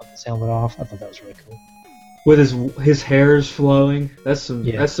top with his helmet off. I thought that was really cool. With his hair's flowing. That's some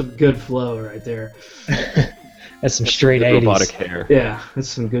good flow right there. That's some straight 80s. Robotic hair. Yeah, that's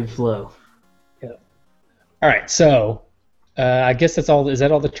some good flow. Yeah. All right, so I guess that's all. Is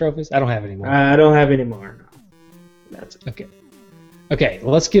that all the trophies? I don't have any more. I don't have any more. That's it. Okay. Okay,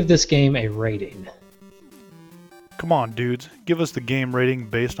 well, let's give this game a rating. Come on, dudes. Give us the game rating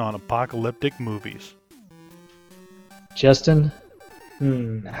based on apocalyptic movies. Justin,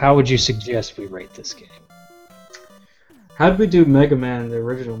 how would you suggest we rate this game? How'd we do Mega Man, the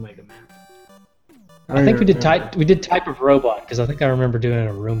original Mega Man? I think we did type of robot, because I think I remember doing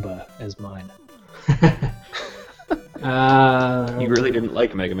a Roomba as mine. You really didn't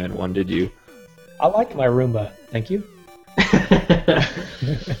like Mega Man 1, did you? I like my Roomba. Thank you.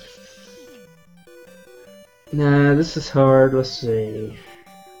 Nah, this is hard. Let's see.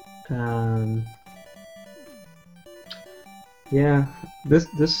 Yeah,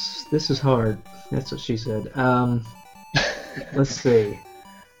 this is hard. That's what she said. Let's see.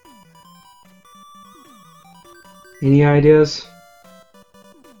 Any ideas?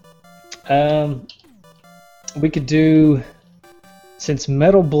 We could do, since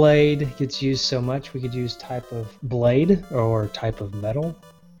Metal Blade gets used so much, we could use type of blade or type of metal.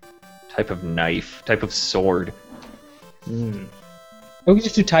 Type of knife, type of sword. We could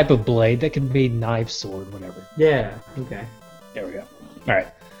just do type of blade. That could be knife, sword, whatever. Yeah, okay. There we go. All right.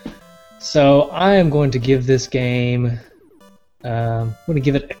 So I am going to give this game, I'm going to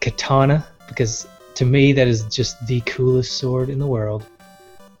give it a katana, because to me that is just the coolest sword in the world.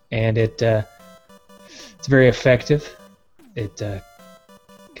 And it's very effective. It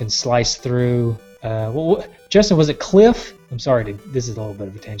can slice through. Justin, was it Cliff? I'm sorry, this is a little bit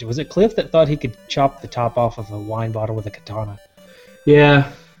of a tangent. Was it Cliff that thought he could chop the top off of a wine bottle with a katana? Yeah.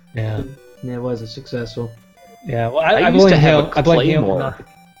 Yeah. It wasn't successful. Yeah. Well, I I used to have a I blame him claymore.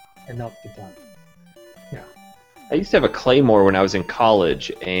 and not the katana. I used to have a claymore when I was in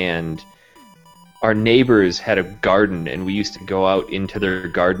college, and our neighbors had a garden, and we used to go out into their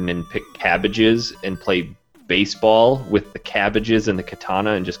garden and pick cabbages and play baseball with the cabbages and the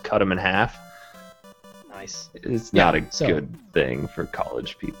katana and just cut them in half. Nice. It's not a so- good thing for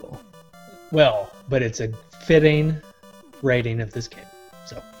college people. Well, but it's a fitting rating of this game.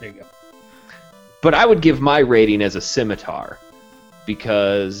 So there you go. But I would give my rating as a scimitar,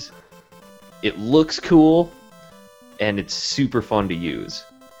 because it looks cool and it's super fun to use.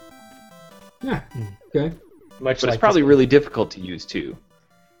 Yeah. Okay. Much But like it's probably this really difficult to use too.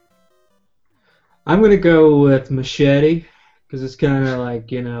 I'm gonna go with machete, because it's kind of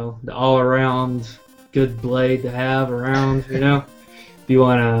like, you know, the all-around good blade to have around, you know. If you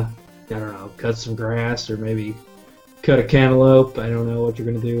want to, I don't know, cut some grass or maybe cut a cantaloupe. I don't know what you're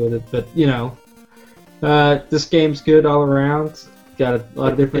gonna do with it, but you know, this game's good all around. Got a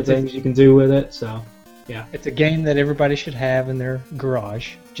lot of different things you can do with it. So yeah, It's a game that everybody should have in their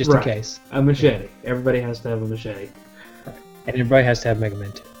garage, just Right. in case. a machete. Everybody has to have a machete. And everybody has to have Mega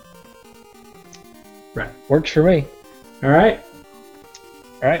Man 2. Right. Works for me. All right.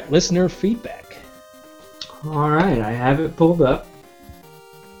 All right, listener feedback. All right. I have it pulled up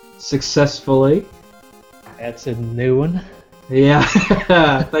successfully. That's a new one. Yeah.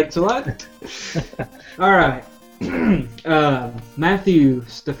 Thanks a lot. All right. Matthew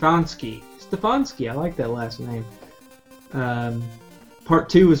Stefanski. Stefanski, I like that last name. Part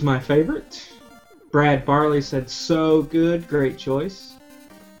 2 is my favorite. Brad Barley said, so good, great choice.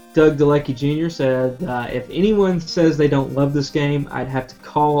 Doug DeLeckie Jr. said, if anyone says they don't love this game, I'd have to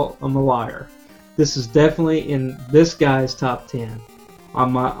call them a liar. This is definitely in this guy's top 10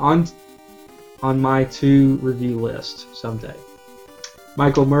 on my to review list someday.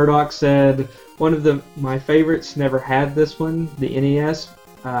 Michael Murdoch said, one of my favorites, never had this one, the NES,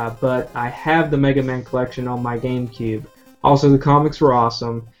 but I have the Mega Man collection on my GameCube. Also, the comics were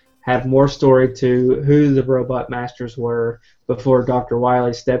awesome. Have more story to who the Robot Masters were before Dr.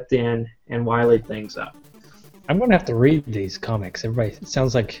 Wily stepped in and Wilied things up. I'm going to have to read these comics. Everybody, it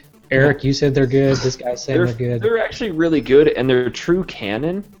sounds like Eric, you said they're good. This guy's saying they're good. They're actually really good, and they're true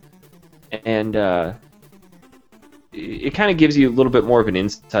canon. And it kind of gives you a little bit more of an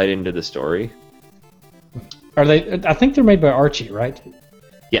insight into the story. Are they? I think they're made by Archie, right?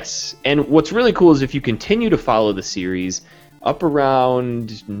 Yes, and what's really cool is if you continue to follow the series up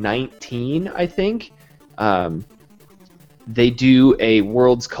around 19, I think, they do a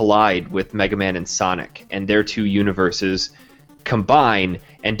Worlds Collide with Mega Man and Sonic, and their two universes combine,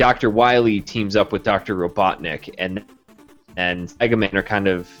 and Dr. Wily teams up with Dr. Robotnik, and Mega Man are kind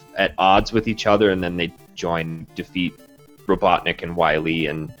of at odds with each other, and then they defeat Robotnik and Wily,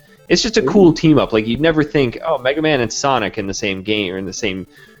 and it's just a cool team up. Like, you'd never think, oh, Mega Man and Sonic in the same game or in the same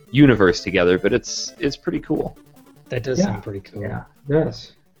universe together, but it's pretty cool. That does sound pretty cool. Yeah, it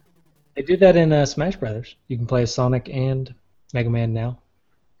does. They do that in Smash Brothers. You can play as Sonic and Mega Man now.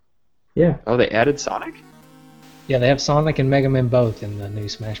 Yeah. Oh, they added Sonic? Yeah, they have Sonic and Mega Man both in the new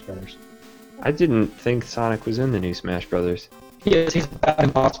Smash Brothers. I didn't think Sonic was in the new Smash Brothers. Yes, he's about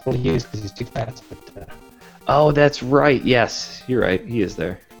impossible to use because he's too fast. But, Oh, that's right. Yes, you're right. He is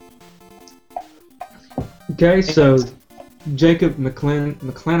there. Okay, so Jacob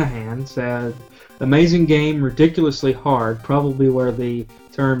McClanahan said, amazing game, ridiculously hard, probably where the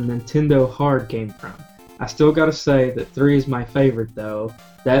term Nintendo hard came from. I still gotta say that 3 is my favorite though.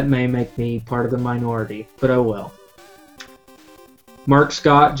 That may make me part of the minority, but oh well. Mark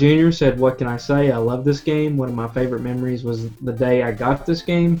Scott Jr. said, what can I say? I love this game. One of my favorite memories was the day I got this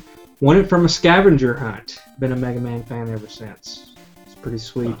game. Won it from a scavenger hunt. Been a Mega Man fan ever since. It's a pretty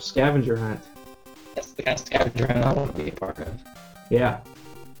sweet scavenger hunt. that's the kind of scavenger hunt I want to be a part of. Yeah.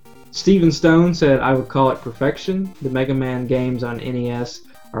 Steven Stone said, I would call it perfection. The Mega Man games on NES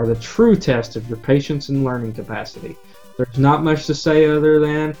are the true test of your patience and learning capacity. There's not much to say other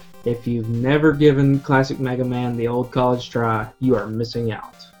than, if you've never given classic Mega Man the old college try, you are missing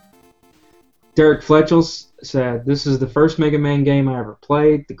out. Derek Fletchell said, this is the first Mega Man game I ever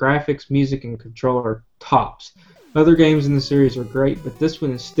played. The graphics, music, and control are tops. Other games in the series are great, but this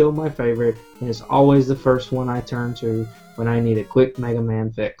one is still my favorite, and is always the first one I turn to when I need a quick Mega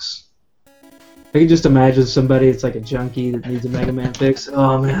Man fix. I can just imagine somebody that's like a junkie that needs a Mega Man fix.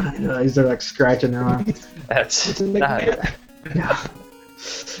 Oh man, they're like scratching their arm. That's Yeah.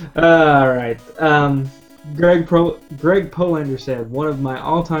 Alright. Greg Polander said, one of my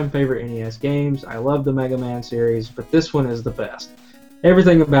all-time favorite NES games. I love the Mega Man series, but this one is the best.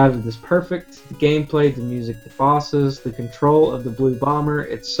 Everything about it is perfect. The gameplay, the music, the bosses, the control of the Blue Bomber,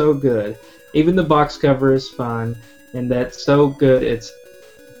 it's so good. Even the box cover is fun, and that's so good, it's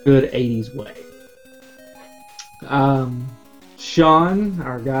good 80s way. Sean,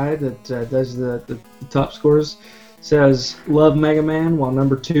 our guy that does the top scores, says, love Mega Man, while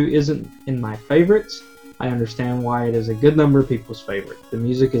number 2 isn't in my favorites. I understand why it is a good number of people's favorite. The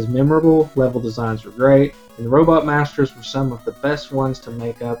music is memorable, level designs were great, and the Robot Masters were some of the best ones to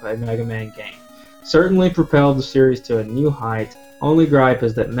make up a Mega Man game. Certainly propelled the series to a new height. Only gripe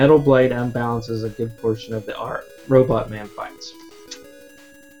is that Metal Blade unbalances a good portion of the Robot Man fights.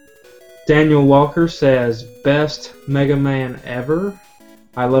 Daniel Walker says, best Mega Man ever.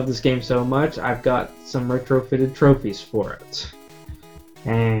 I love this game so much, I've got some retrofitted trophies for it.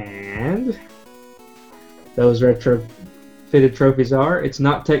 And those retrofitted trophies are, it's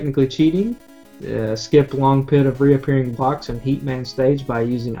not technically cheating. Skip long pit of reappearing blocks in Heatman stage by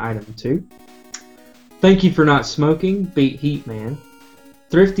using item 2. Thank you for not smoking, beat Heatman.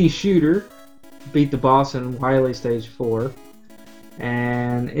 Thrifty Shooter, beat the boss in Wily stage 4.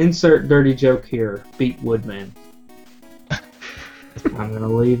 And insert dirty joke here, beat Woodman. I'm going to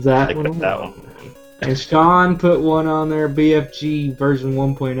leave that one alone. And Sean put one on there, BFG version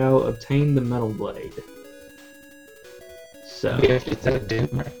 1.0, obtain the Metal Blade. So,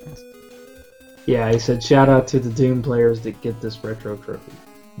 yeah, he said shout out to the Doom players that get this retro trophy.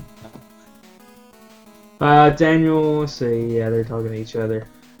 Daniel, let's see, yeah, they're talking to each other.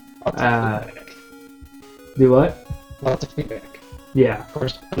 Do what? Lots of feedback. Yeah. Of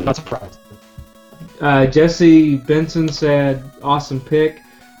course, I'm not surprised. Jesse Benson said, awesome pick.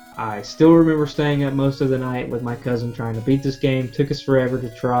 I still remember staying up most of the night with my cousin trying to beat this game. Took us forever to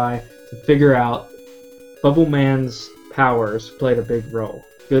try to figure out. Bubble Man's powers played a big role.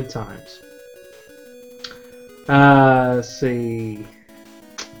 Good times. Let's see.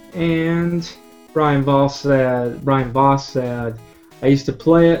 And Brian Voss said, I used to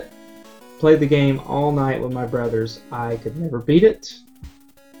play the game all night with my brothers. I could never beat it.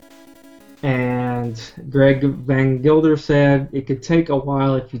 And Greg Van Gilder said, it could take a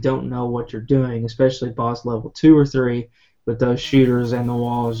while if you don't know what you're doing, especially boss level 2 or 3 with those shooters and the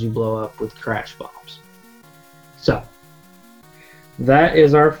walls you blow up with crash bombs. So, that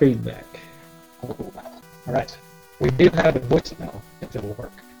is our feedback. All right. We do have a voicemail, if it'll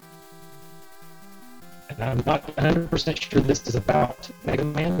work. And I'm not 100% sure this is about Mega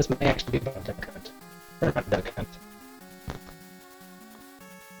Man. This may actually be about Duck Hunt. Or not Duck Hunt.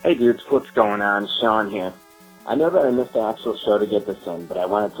 Hey dudes, what's going on? Sean here. I know that I missed the actual show to get this in, but I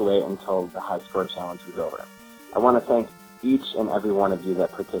wanted to wait until the high score challenge was over. I want to thank each and every one of you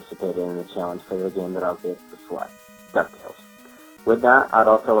that participated in the challenge for the game that I was able to select, DuckTales. With that, I'd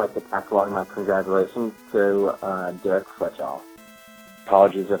also like to pass along my congratulations to Derek Fletchall.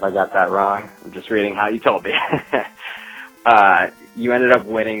 Apologies if I got that wrong. I'm just reading how you told me. You ended up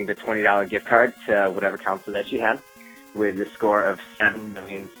winning the $20 gift card to whatever console that you had, with a score of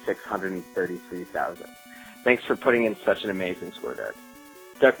 7,633,000. Thanks for putting in such an amazing score, Derek.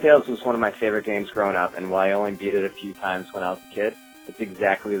 DuckTales was one of my favorite games growing up, and while I only beat it a few times when I was a kid, it's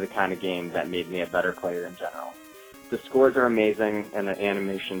exactly the kind of game that made me a better player in general. The scores are amazing, and the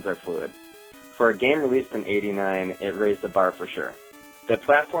animations are fluid. For a game released in '89, it raised the bar for sure. The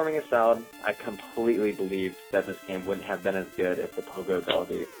platforming is solid. I completely believed that this game wouldn't have been as good if the pogo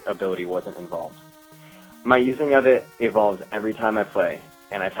ability wasn't involved. My using of it evolves every time I play,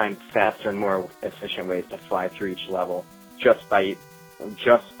 and I find faster and more efficient ways to fly through each level just by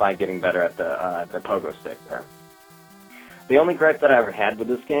getting better at the pogo stick there. The only gripe that I ever had with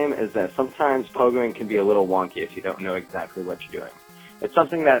this game is that sometimes pogoing can be a little wonky if you don't know exactly what you're doing. It's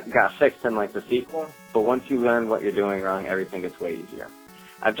something that got fixed in like the sequel, but once you learn what you're doing wrong, everything gets way easier.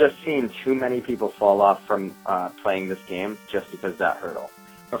 I've just seen too many people fall off from playing this game just because of that hurdle.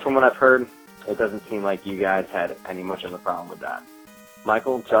 But from what I've heard, it doesn't seem like you guys had any much of a problem with that.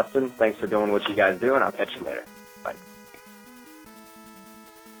 Michael, Justin, thanks for doing what you guys do, and I'll catch you later. Bye.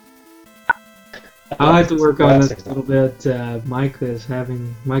 I'll have to work on this a little bit. Michael is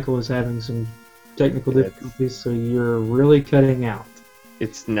having some technical difficulties, so you're really cutting out.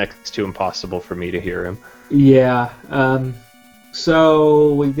 It's next to impossible for me to hear him. Yeah.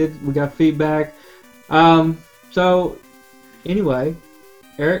 So we got feedback. So anyway,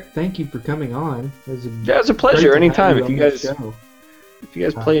 Eric, thank you for coming on. It was a pleasure. Anytime. If you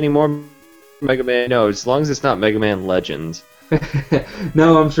guys play any more Mega Man, no, as long as it's not Mega Man Legends.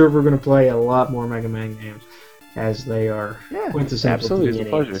 No, I'm sure we're going to play a lot more Mega Man games, as they are quintessential. Absolutely, it's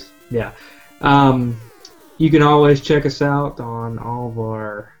a pleasure. Yeah. You can always check us out on all of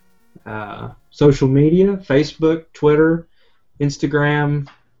our social media: Facebook, Twitter, Instagram,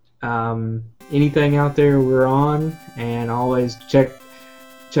 anything out there we're on, and always check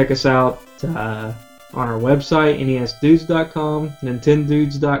us out on our website, nesdudes.com,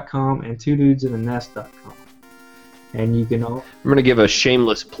 nintendudes.com, and twodudesandannest.com. And you can all... I'm going to give a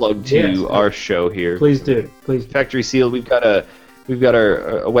shameless plug to our show here. Please do. Factory Sealed. We've got our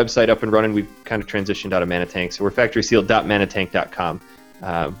website up and running. We've kind of transitioned out of Manatank, so we're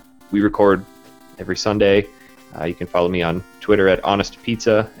factorysealed.manatank.com. We record every Sunday. You can follow me on Twitter at Honest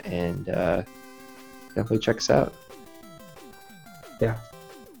Pizza, and definitely check us out. Yeah.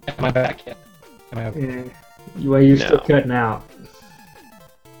 Am I back yet? Am I okay? Well, you're still cutting out.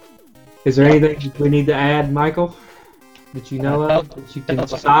 Is there anything we need to add, Michael, that you know of, that you can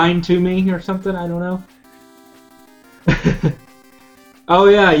sign to me or something? I don't know. Oh,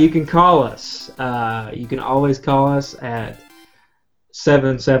 yeah, you can call us. You can always call us at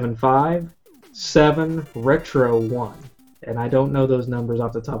 775-7-RETRO-1. And I don't know those numbers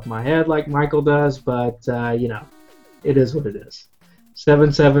off the top of my head like Michael does, but, it is what it is.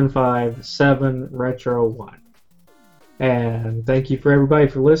 775-7-RETRO-1. And thank you for everybody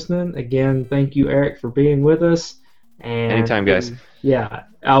for listening. Again, thank you, Eric, for being with us. And anytime, guys. Yeah.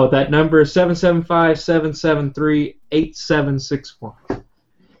 Oh, that number is 775-773-8761.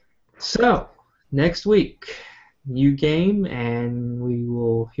 So, next week, new game, and we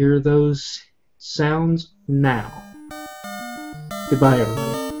will hear those sounds now. Goodbye, everybody.